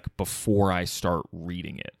book like before I start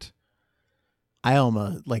reading it. I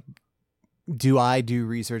almost like, do I do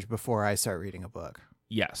research before I start reading a book?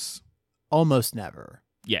 Yes. Almost never.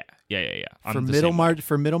 Yeah. For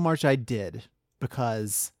Middlemarch, I did,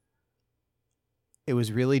 because it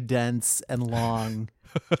was really dense and long,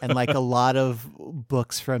 and like a lot of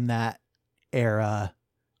books from that era.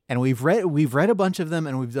 And we've read a bunch of them,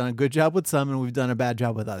 and we've done a good job with some, and we've done a bad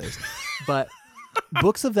job with others. But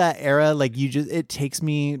books of that era, like it takes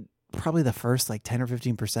me probably the first like 10 or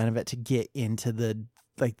 15% of it to get into the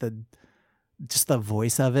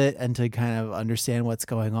voice of it and to kind of understand what's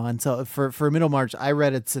going on. So for Middlemarch, I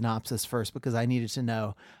read a synopsis first because I needed to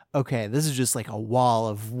know, okay, this is just like a wall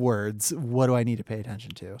of words. What do I need to pay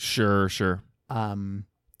attention to? Sure. But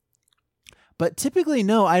typically,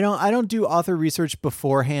 no, I don't do author research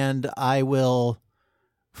beforehand. I will,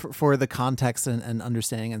 for the context and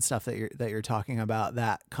understanding and stuff that you're talking about,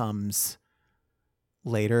 that comes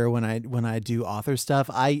later when I do author stuff.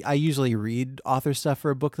 I usually read author stuff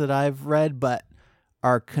for a book that I've read, but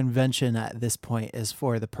our convention at this point is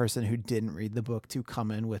for the person who didn't read the book to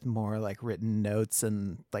come in with more like written notes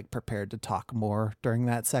and like prepared to talk more during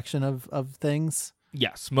that section of things.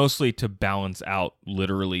 Yes, mostly to balance out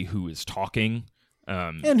literally who is talking.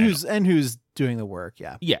 And who's doing the work.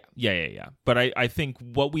 Yeah. But I think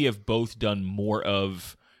what we have both done more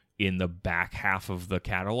of in the back half of the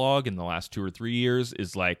catalog in the last 2 or 3 years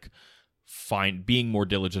is like being more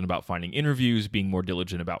diligent about finding interviews, being more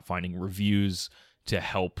diligent about finding reviews to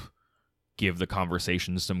help give the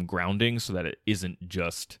conversation some grounding so that it isn't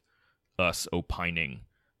just us opining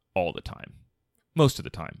all the time. Most of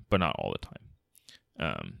the time, but not all the time.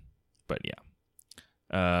 But yeah.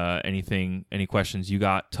 Any questions you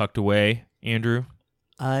got tucked away, Andrew?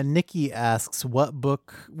 Nikki asks,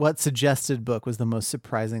 what suggested book was the most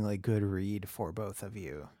surprisingly good read for both of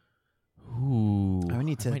you? Ooh, I might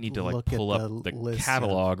need to like look pull at up the list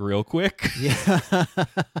catalog real quick. Yeah.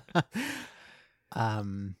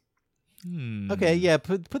 Okay, yeah,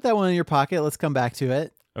 put that one in your pocket. Let's come back to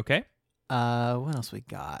it. Okay. What else we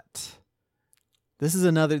got? This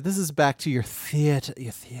is back to your theater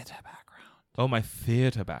background. Oh, my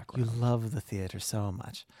theater background. You love the theater so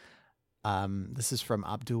much. This is from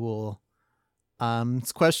Abdul.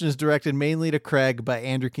 This question is directed mainly to Craig, but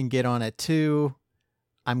Andrew can get on it too.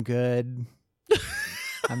 I'm good.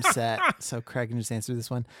 I'm set. So Craig can just answer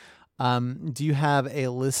this one. Do you have a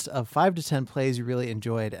list of 5 to 10 plays you really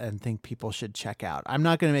enjoyed and think people should check out? I'm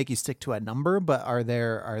not going to make you stick to a number, but are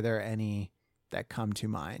there any that come to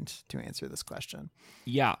mind to answer this question?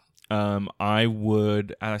 Yeah. I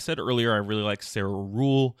would, as I said earlier, I really like Sarah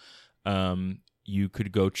Rule. You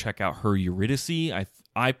could go check out her Eurydice.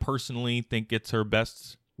 I personally think it's her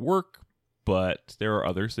best work, but there are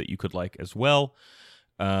others that you could like as well.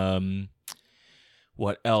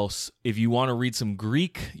 What else? If you want to read some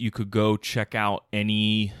Greek, you could go check out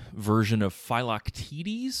any version of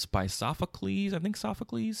Philoctetes by Sophocles. I think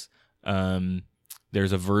Sophocles.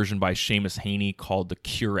 There's a version by Seamus Haney called The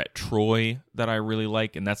Cure at Troy that I really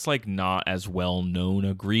like, and that's like not as well known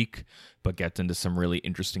a Greek, but gets into some really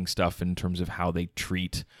interesting stuff in terms of how they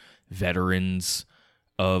treat veterans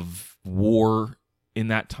of war in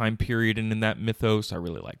that time period and in that mythos. I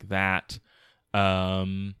really like that.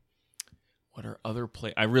 What are other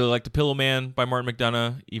plays? I really like The Pillow Man by Martin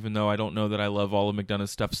McDonagh, even though I don't know that I love all of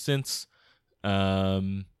McDonagh's stuff since.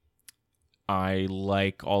 I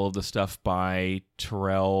like all of the stuff by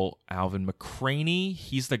Terrell Alvin McCraney.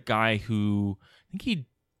 He's the guy who, I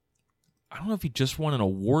don't know if he just won an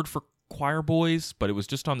award for Choir Boys, but it was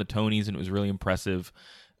just on the Tonys and it was really impressive.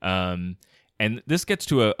 And And this gets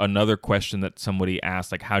to another question that somebody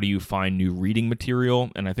asked, like, how do you find new reading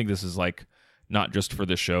material? And I think this is like not just for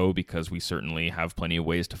the show, because we certainly have plenty of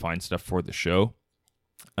ways to find stuff for the show.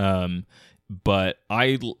 But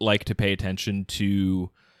I like to pay attention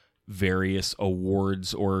to various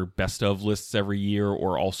awards or best of lists every year,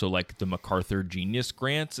 or also like the MacArthur Genius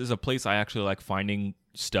Grants is a place I actually like finding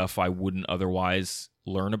stuff I wouldn't otherwise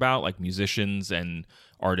learn about, like musicians and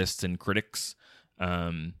artists and critics.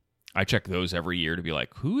 I check those every year to be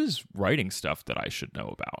like, who is writing stuff that I should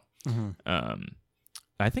know about? Mm-hmm.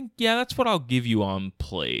 I think, that's what I'll give you on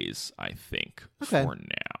plays, I think, for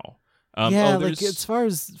now. Like as far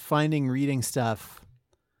as finding reading stuff,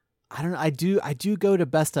 I don't know. I do go to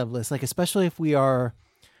best of lists, like especially if we are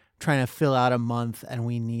trying to fill out a month and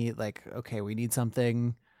we need we need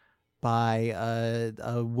something by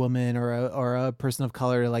a woman or a person of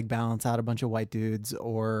color to like balance out a bunch of white dudes,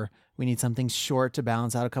 or we need something short to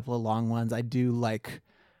balance out a couple of long ones. I do like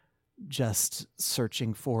just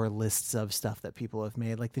searching for lists of stuff that people have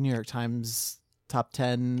made. Like the New York Times top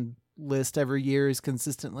 10 list every year has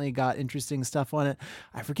consistently got interesting stuff on it.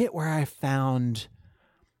 I forget where I found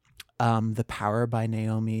The Power by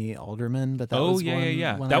Naomi Alderman, but that was one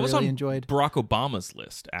that I was really on enjoyed. Barack Obama's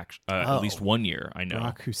list, at least 1 year, I know.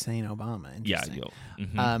 Barack Hussein Obama. Interesting. Yeah.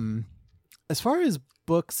 Mm-hmm. As far as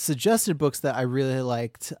books, suggested books that I really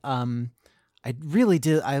liked, I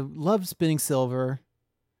loved Spinning Silver.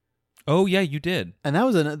 Oh yeah, you did. And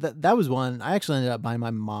that was one I actually ended up buying my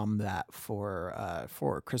mom that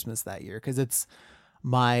for Christmas that year, because it's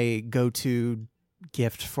my go-to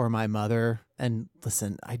gift for my mother. And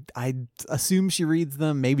listen, I assume she reads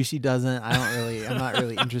them. Maybe she doesn't. I'm not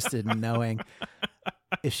really interested in knowing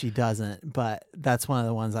if she doesn't, but that's one of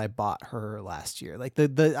the ones I bought her last year. Like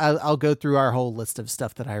I'll go through our whole list of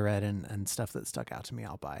stuff that I read and stuff that stuck out to me.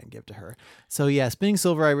 I'll buy and give to her. So yeah, Spinning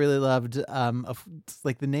Silver I really loved.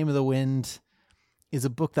 Like The Name of the Wind is a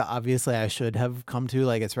book that obviously I should have come to.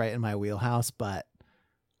 Like it's right in my wheelhouse, but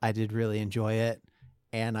I did really enjoy it.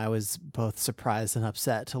 And I was both surprised and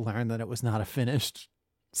upset to learn that it was not a finished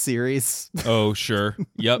series. Oh, sure.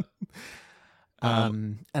 Yep.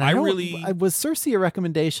 And was Cersei a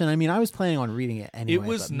recommendation? I mean, I was planning on reading it anyway. It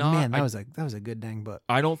was not. Man, that was a good dang book.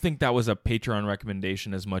 I don't think that was a Patreon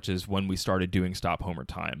recommendation as much as when we started doing Stop Homer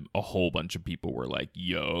Time, a whole bunch of people were like,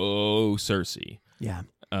 "Yo, Cersei." Yeah.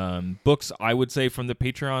 Books I would say from the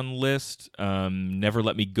Patreon list, Never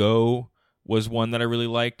Let Me Go was one that I really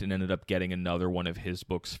liked, and ended up getting another one of his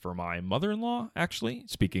books for my mother-in-law, actually.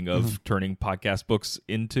 Speaking of turning podcast books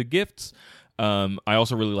into gifts. I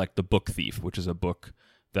also really liked The Book Thief, which is a book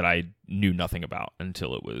that I knew nothing about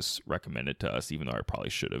until it was recommended to us, even though I probably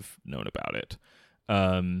should have known about it.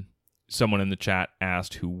 Someone in the chat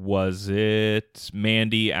asked, who was it?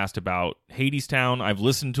 Mandy asked about Hadestown. I've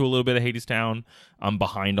listened to a little bit of Hadestown. I'm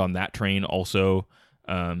behind on that train also.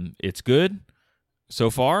 It's good so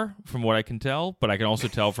far, from what I can tell, but I can also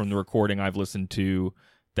tell from the recording I've listened to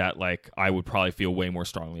that like I would probably feel way more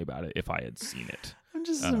strongly about it if I had seen it. I'm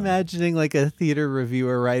just imagining like a theater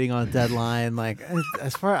reviewer writing on Deadline. Like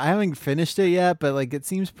I haven't finished it yet, but like it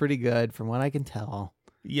seems pretty good from what I can tell.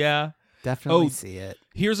 Yeah, definitely see it.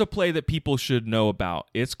 Here's a play that people should know about.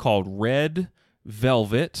 It's called Red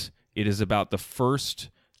Velvet. It is about the first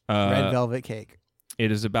Red Velvet Cake. It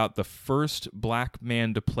is about the first black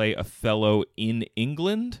man to play Othello in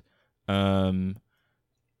England. Who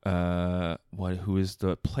is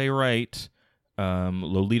the playwright?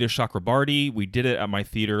 Lolita Chakrabarty. We did it at my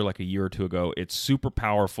theater like a year or two ago. It's super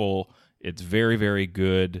powerful. It's very, very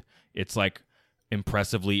good. It's like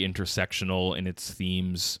impressively intersectional in its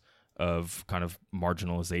themes of kind of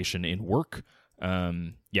marginalization in work.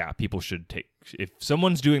 People should take, if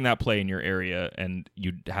someone's doing that play in your area and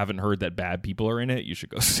you haven't heard that bad people are in it, you should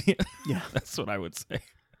go see it. Yeah. That's what I would say.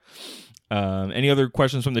 Any other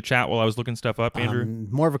questions from the chat while I was looking stuff up, Andrew?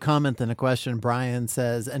 More of a comment than a question. Brian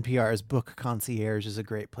says NPR's Book Concierge is a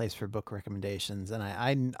great place for book recommendations, and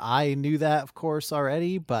I knew that, of course,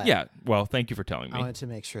 already. But yeah, well, thank you for telling me. I wanted to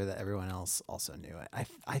make sure that everyone else also knew it.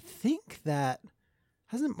 I think that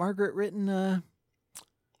hasn't Margaret written a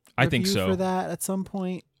I think so for that at some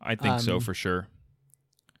point. I think so for sure.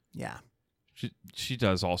 Yeah, she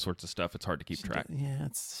does all sorts of stuff. It's hard to keep track.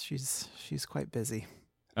 She's quite busy.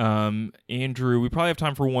 Andrew, we probably have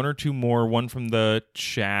time for one or two more. One from the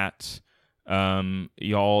chat.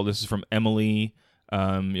 Y'all, this is from Emily.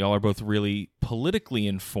 Y'all are both really politically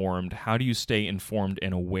informed. How do you stay informed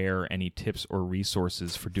and aware? Any tips or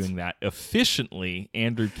resources for doing that efficiently?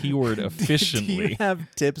 Andrew, keyword efficiently. Do you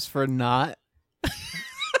have tips for not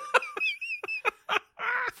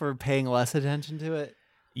for paying less attention to it?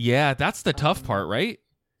 Yeah, that's the tough part, right?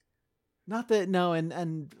 Not that no,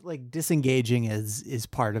 and like disengaging is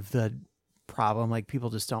part of the problem. Like people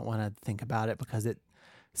just don't want to think about it because it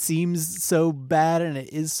seems so bad, and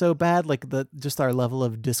it is so bad. Like just our level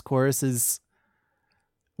of discourse is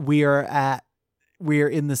we are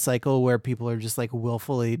in the cycle where people are just like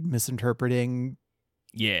willfully misinterpreting.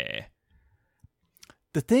 Yeah.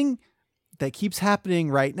 The thing that keeps happening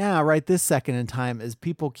right now, right this second in time, is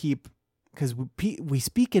people keep, because we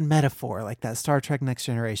speak in metaphor, like that Star Trek Next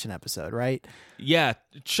Generation episode, right? Yeah,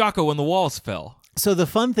 Shaka when the walls fell. So the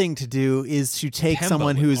fun thing to do is to take Temba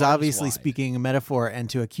someone with who's arms obviously wide. speaking a metaphor and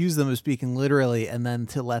to accuse them of speaking literally, and then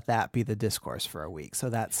to let that be the discourse for a week. So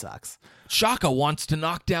that sucks. Shaka wants to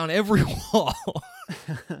knock down every wall.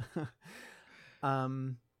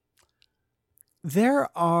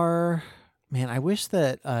 There are, man, I wish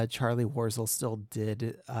that Charlie Warzel still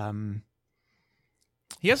did.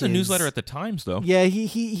 He has a his- newsletter at the Times, though. Yeah,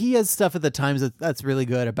 he has stuff at the Times that's really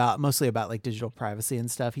good mostly about like digital privacy and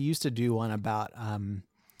stuff. He used to do one about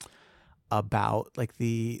like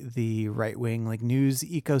the right wing like news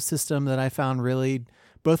ecosystem that I found really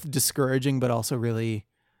both discouraging but also really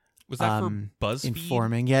Was that for BuzzFeed?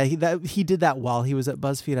 informing. Yeah, he did that while he was at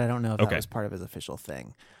BuzzFeed. I don't know if that Okay. was part of his official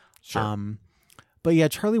thing. Sure. But yeah,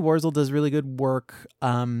 Charlie Warzel does really good work.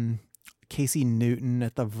 Casey Newton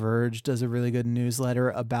at The Verge does a really good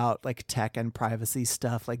newsletter about like tech and privacy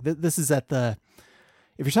stuff. Like this is if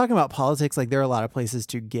you're talking about politics, like there are a lot of places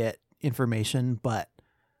to get information, but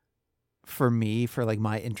for me, for like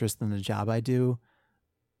my interest in the job I do,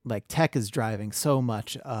 like tech is driving so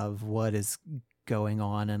much of what is going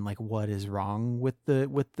on and like what is wrong with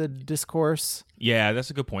the discourse, Yeah, that's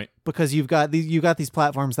a good point. because you've got these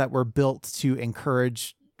platforms that were built to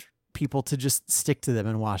encourage people to just stick to them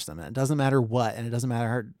and watch them. And it doesn't matter what, and it doesn't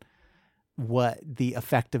matter what the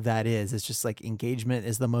effect of that is. It's just like engagement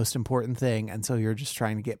is the most important thing. And so you're just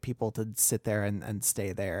trying to get people to sit there and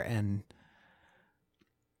stay there. And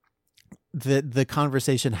the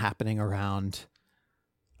conversation happening around,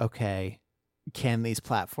 okay, can these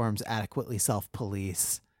platforms adequately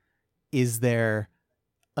self-police? Is there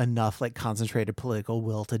enough like concentrated political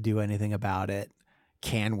will to do anything about it?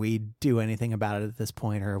 Can we do anything about it at this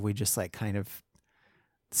point? Or have we just like kind of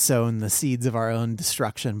sown the seeds of our own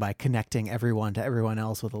destruction by connecting everyone to everyone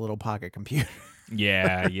else with a little pocket computer?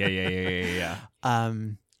 Yeah.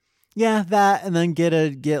 Yeah, that, and then get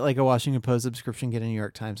like a Washington Post subscription, get a New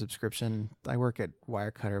York Times subscription. I work at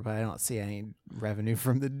Wirecutter, but I don't see any revenue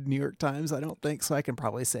from the New York Times, I don't think, so I can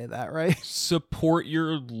probably say that, right? Support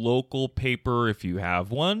your local paper if you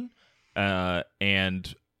have one,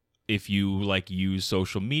 and if you like use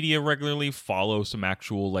social media regularly, follow some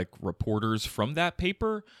actual like reporters from that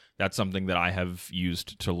paper. That's something that I have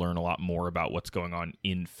used to learn a lot more about what's going on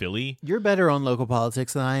in Philly. You're better on local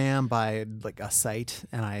politics than I am by like a site,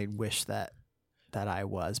 and I wish that I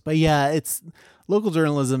was. But yeah, it's local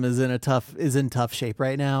journalism is in tough shape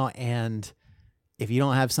right now, and if you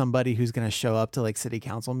don't have somebody who's going to show up to like city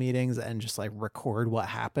council meetings and just like record what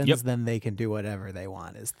happens, then they can do whatever they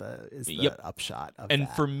want is the upshot of and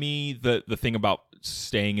that. For me, the thing about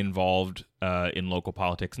staying involved in local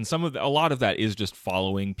politics, and a lot of that is just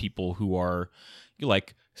following people who are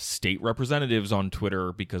like state representatives on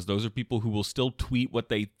Twitter, because those are people who will still tweet what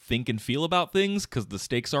they think and feel about things because the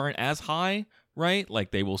stakes aren't as high, right?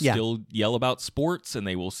 Like they will still yell about sports, and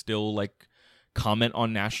they will still like comment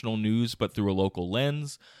on national news, but through a local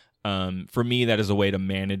lens. For me, that is a way to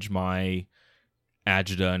manage my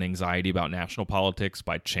agita and anxiety about national politics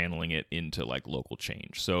by channeling it into like local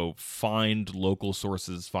change. So find local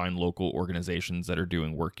sources, find local organizations that are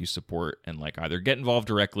doing work you support, and like either get involved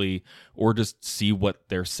directly or just see what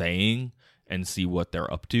they're saying and see what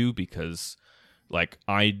they're up to. Because like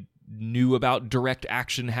I knew about direct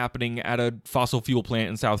action happening at a fossil fuel plant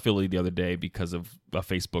in South Philly the other day because of a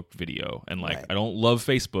Facebook video. And like, I don't love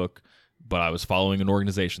Facebook, but I was following an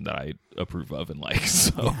organization that I approve of and like,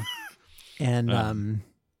 so. Yeah. And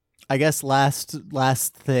I guess last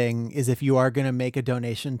thing is, if you are going to make a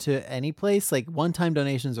donation to any place, like one-time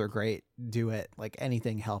donations are great. Do it. Like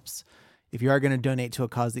anything helps. If you are going to donate to a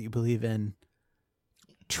cause that you believe in,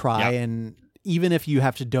 try and, even if you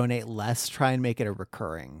have to donate less, try and make it a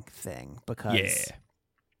recurring thing, because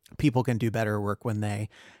people can do better work when they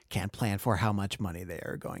can plan for how much money they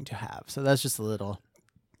are going to have. So that's just a little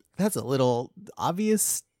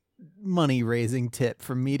obvious money raising tip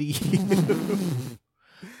from me to you.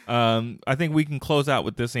 I think we can close out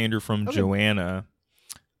with this, Andrew, from Joanna.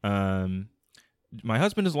 My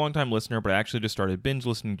husband is a longtime listener, but I actually just started binge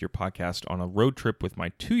listening to your podcast on a road trip with my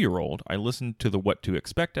 2-year-old. I listened to the What to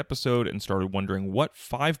Expect episode and started wondering what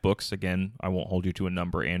 5 books, again, I won't hold you to a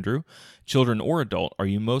number, Andrew, children or adult, are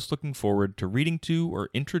you most looking forward to reading to or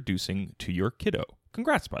introducing to your kiddo?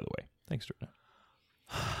 Congrats, by the way. Thanks, Jordan.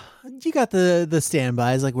 You got the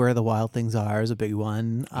standbys, like Where the Wild Things Are is a big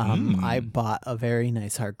one. I bought a very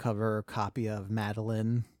nice hardcover copy of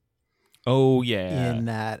Madeline. Oh, yeah. In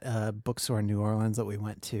that bookstore in New Orleans that we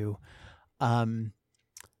went to.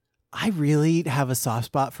 I really have a soft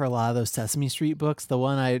spot for a lot of those Sesame Street books. The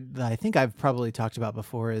one I think I've probably talked about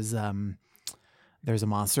before is There's a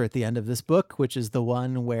Monster at the End of This Book, which is the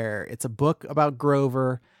one where it's a book about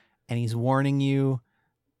Grover and he's warning you,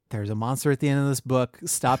 there's a monster at the end of this book.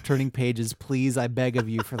 Stop turning pages. Please, I beg of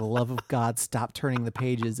you, for the love of God, stop turning the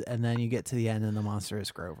pages. And then you get to the end and the monster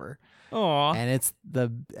is Grover. Aww. And it's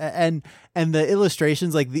and the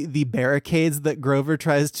illustrations, like the barricades that Grover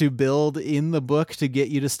tries to build in the book to get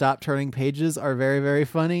you to stop turning pages are very, very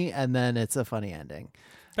funny. And then it's a funny ending.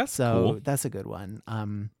 That's cool. That's a good one.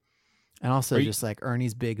 And also just like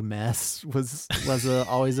Ernie's Big Mess was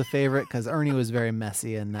always a favorite because Ernie was very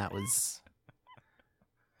messy and that was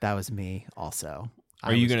me also.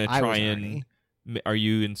 Are you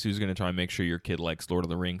and Sue's going to try and make sure your kid likes Lord of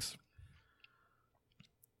the Rings?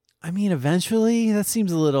 I mean, eventually that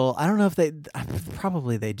seems a little, I don't know if they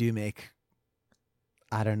do make,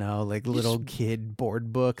 I don't know, like little kid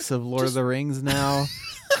board books of Lord of the Rings now.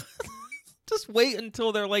 Just wait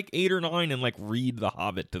until they're like 8 or 9 and like read The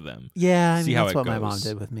Hobbit to them. Yeah. I mean, that's what goes. my mom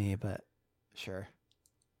did with me, but sure.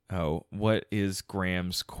 Oh, what is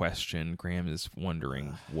Graham's question? Graham is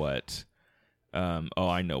wondering what.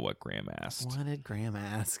 I know what Graham asked. What did Graham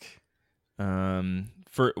ask?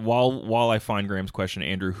 While I find Graham's question,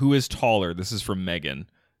 Andrew, who is taller? This is from Megan.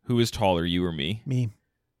 Who is taller, you or me? Me.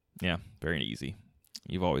 Yeah, very easy.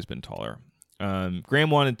 You've always been taller. Graham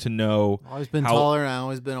wanted to know. Always been taller and I've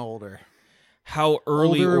always been older. How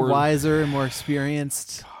early older, wiser, and more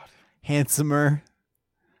experienced, handsomer,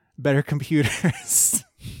 better computers.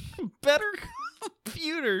 Better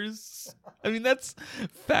computers. I mean, that's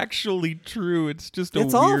factually true. It's just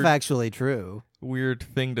it's all factually true. Weird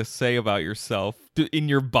thing to say about yourself in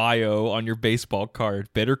your bio on your baseball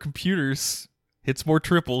card. Better computers. Hits more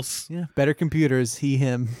triples. Yeah, better computers. He,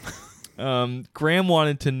 him. Graham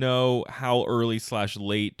wanted to know how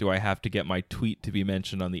early/late do I have to get my tweet to be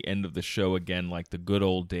mentioned on the end of the show again, like the good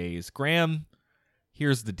old days. Graham,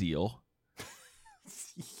 here's the deal.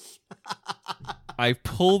 I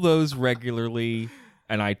pull those regularly,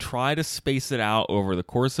 and I try to space it out over the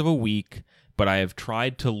course of a week, but I have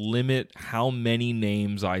tried to limit how many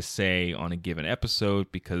names I say on a given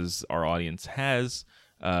episode because our audience has.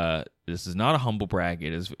 This is not a humble brag.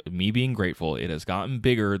 It is me being grateful. It has gotten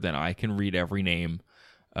bigger than I can read every name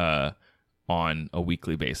on a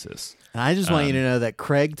weekly basis. And I just want you to know that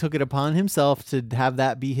Craig took it upon himself to have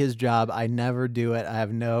that be his job. I never do it. I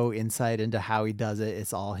have no insight into how he does it.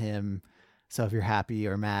 It's all him. So if you're happy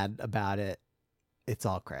or mad about it, it's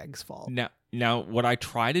all Craig's fault. Now what I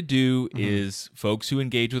try to do is folks who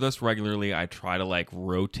engage with us regularly, I try to like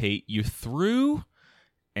rotate you through.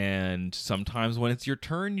 And sometimes when it's your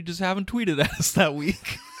turn, you just haven't tweeted at us that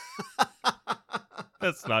week.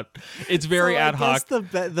 That's not. It's very ad hoc.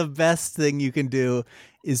 The best thing you can do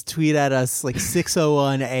is tweet at us like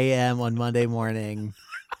 6:01 a.m. on Monday morning.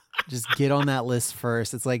 Just get on that list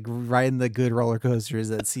first. It's like riding the good roller coasters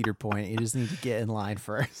at Cedar Point. You just need to get in line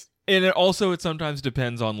first. And it sometimes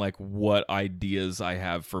depends on like what ideas I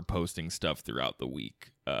have for posting stuff throughout the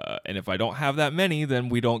week. And if I don't have that many, then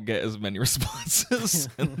we don't get as many responses.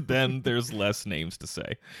 And then there's less names to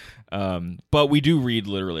say. But we do read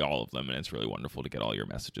literally all of them, and it's really wonderful to get all your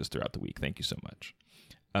messages throughout the week. Thank you so much.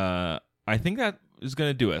 I think that is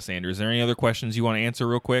going to do us, Andrew. Is there any other questions you want to answer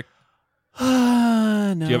real quick?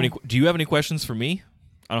 No. Do you have any questions for me?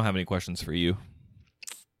 I don't have any questions for you.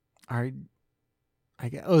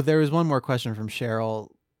 There was one more question from Cheryl.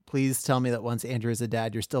 Please tell me that once Andrew is a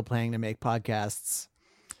dad, you're still planning to make podcasts.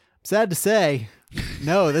 Sad to say,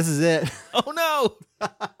 no, this is it. Oh, no.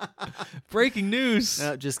 Breaking news.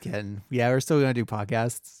 No, just kidding. Yeah, we're still going to do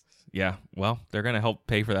podcasts. Yeah, well, they're going to help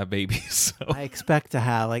pay for that baby. So I expect to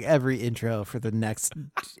have like every intro for the next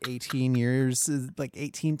 18 years, like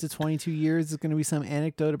 18 to 22 years is going to be some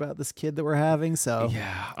anecdote about this kid that we're having. So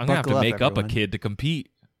yeah, I'm going to have to make up a kid to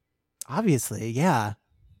compete. Obviously, yeah.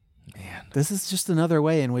 Man. This is just another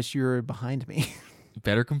way in which you're behind me.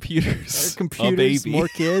 Better computers. Better computers, more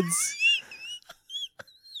kids.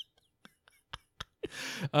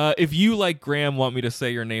 If you, like Graham, want me to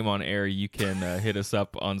say your name on air, you can hit us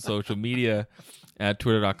up on social media at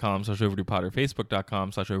twitter.com/overduepod or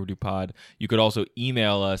facebook.com/overduepod. You could also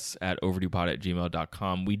email us at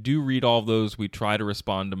overduepod@gmail.com. We do read all of those. We try to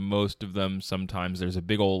respond to most of them. Sometimes there's a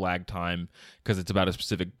big old lag time because it's about a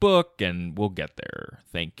specific book, and we'll get there.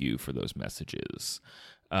 Thank you for those messages.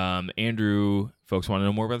 Andrew, folks want to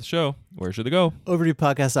know more about the show. Where should they go?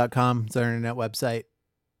 OverduePodcast.com. It's our internet website.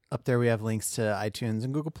 Up there we have links to iTunes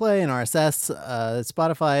and Google Play and RSS.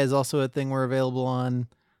 Spotify is also a thing we're available on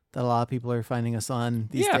that a lot of people are finding us on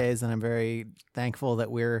these days, and I'm very thankful that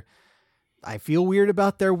I feel weird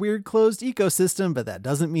about their weird closed ecosystem, but that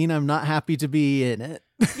doesn't mean I'm not happy to be in it.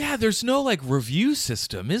 Yeah, there's no review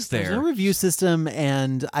system, is there? There's no review system,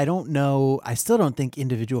 and I still don't think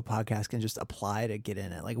individual podcasts can just apply to get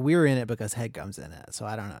in it. We're in it because HeadGum's in it, so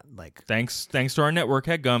I don't know. Thanks to our network,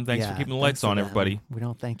 HeadGum. Thanks for keeping the lights on, everybody. We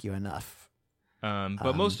don't thank you enough.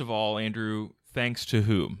 But most of all, Andrew, thanks to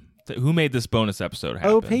whom? Who made this bonus episode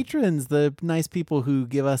happen? Oh, patrons, the nice people who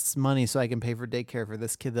give us money so I can pay for daycare for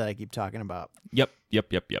this kid that I keep talking about. Yep.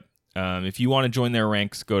 If you want to join their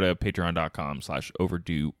ranks, go to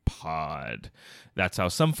patreon.com/overduepod. That's how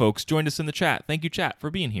some folks joined us in the chat. Thank you, chat, for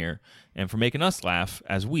being here and for making us laugh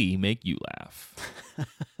as we make you laugh.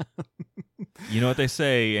 You know what they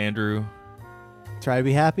say, Andrew? Try to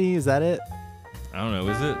be happy. Is that it? I don't know.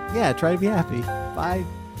 Is it? Yeah, try to be happy. Bye.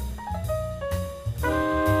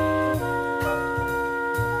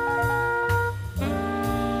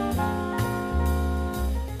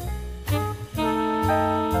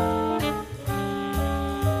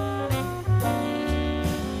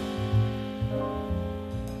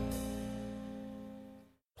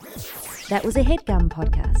 That was a HeadGum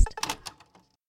podcast.